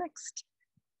solstice for the next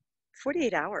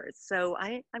 48 hours. So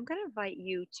I'm going to invite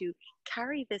you to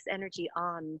carry this energy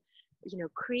on.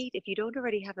 Create, if you don't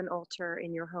already have an altar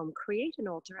in your home, create an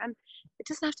altar. And it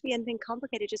doesn't have to be anything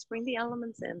complicated. Just bring the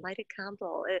elements in, light a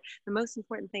candle. The most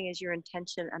important thing is your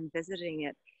intention and visiting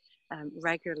it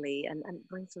regularly, and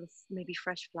bring some maybe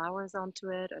fresh flowers onto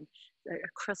it, and a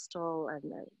crystal,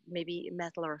 and maybe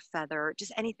metal or a feather,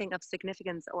 just anything of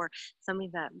significance or something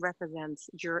that represents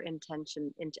your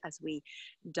intention as we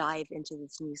dive into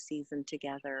this new season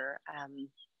together.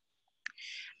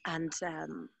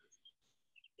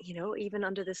 Even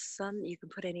under the sun, you can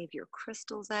put any of your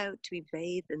crystals out to be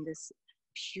bathed in this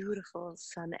beautiful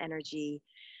sun energy.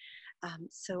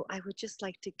 So I would just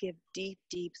like to give deep,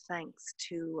 deep thanks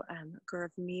to Gurv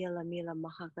Mila Mila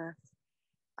Mahagath,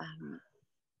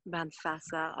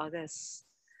 Manfasa Agus,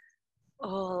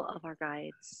 all of our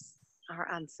guides, our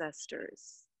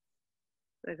ancestors,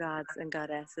 the gods and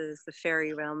goddesses, the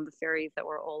fairy realm, the fairies that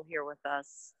were all here with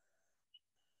us.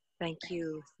 Thank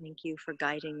you for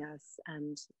guiding us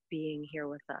and being here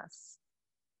with us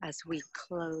as we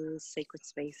close sacred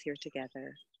space here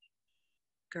together.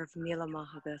 Gurv Mila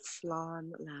Mahagath,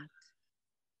 Slan Lat.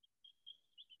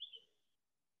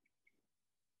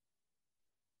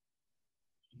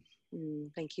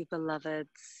 Thank you, beloveds.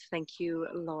 Thank you,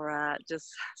 Laura.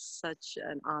 Just such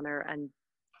an honor and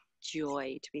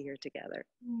joy to be here together.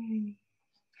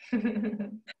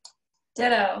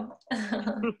 Ditto.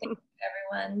 Thank you,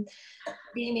 everyone.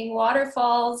 Beaming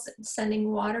waterfalls,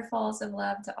 sending waterfalls of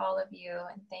love to all of you.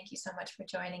 And thank you so much for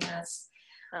joining us.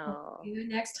 Oh. See you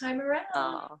next time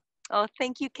around. Oh,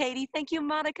 thank you, Katie. Thank you,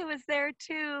 Monica was there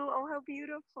too. Oh, how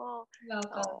beautiful.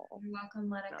 Welcome. You're welcome,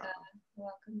 Monica.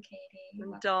 Welcome, Katie.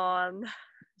 And Dawn.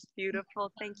 It's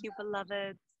beautiful. Thank you,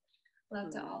 beloveds.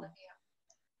 Love to all of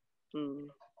you.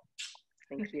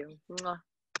 Thank you.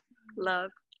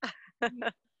 Love.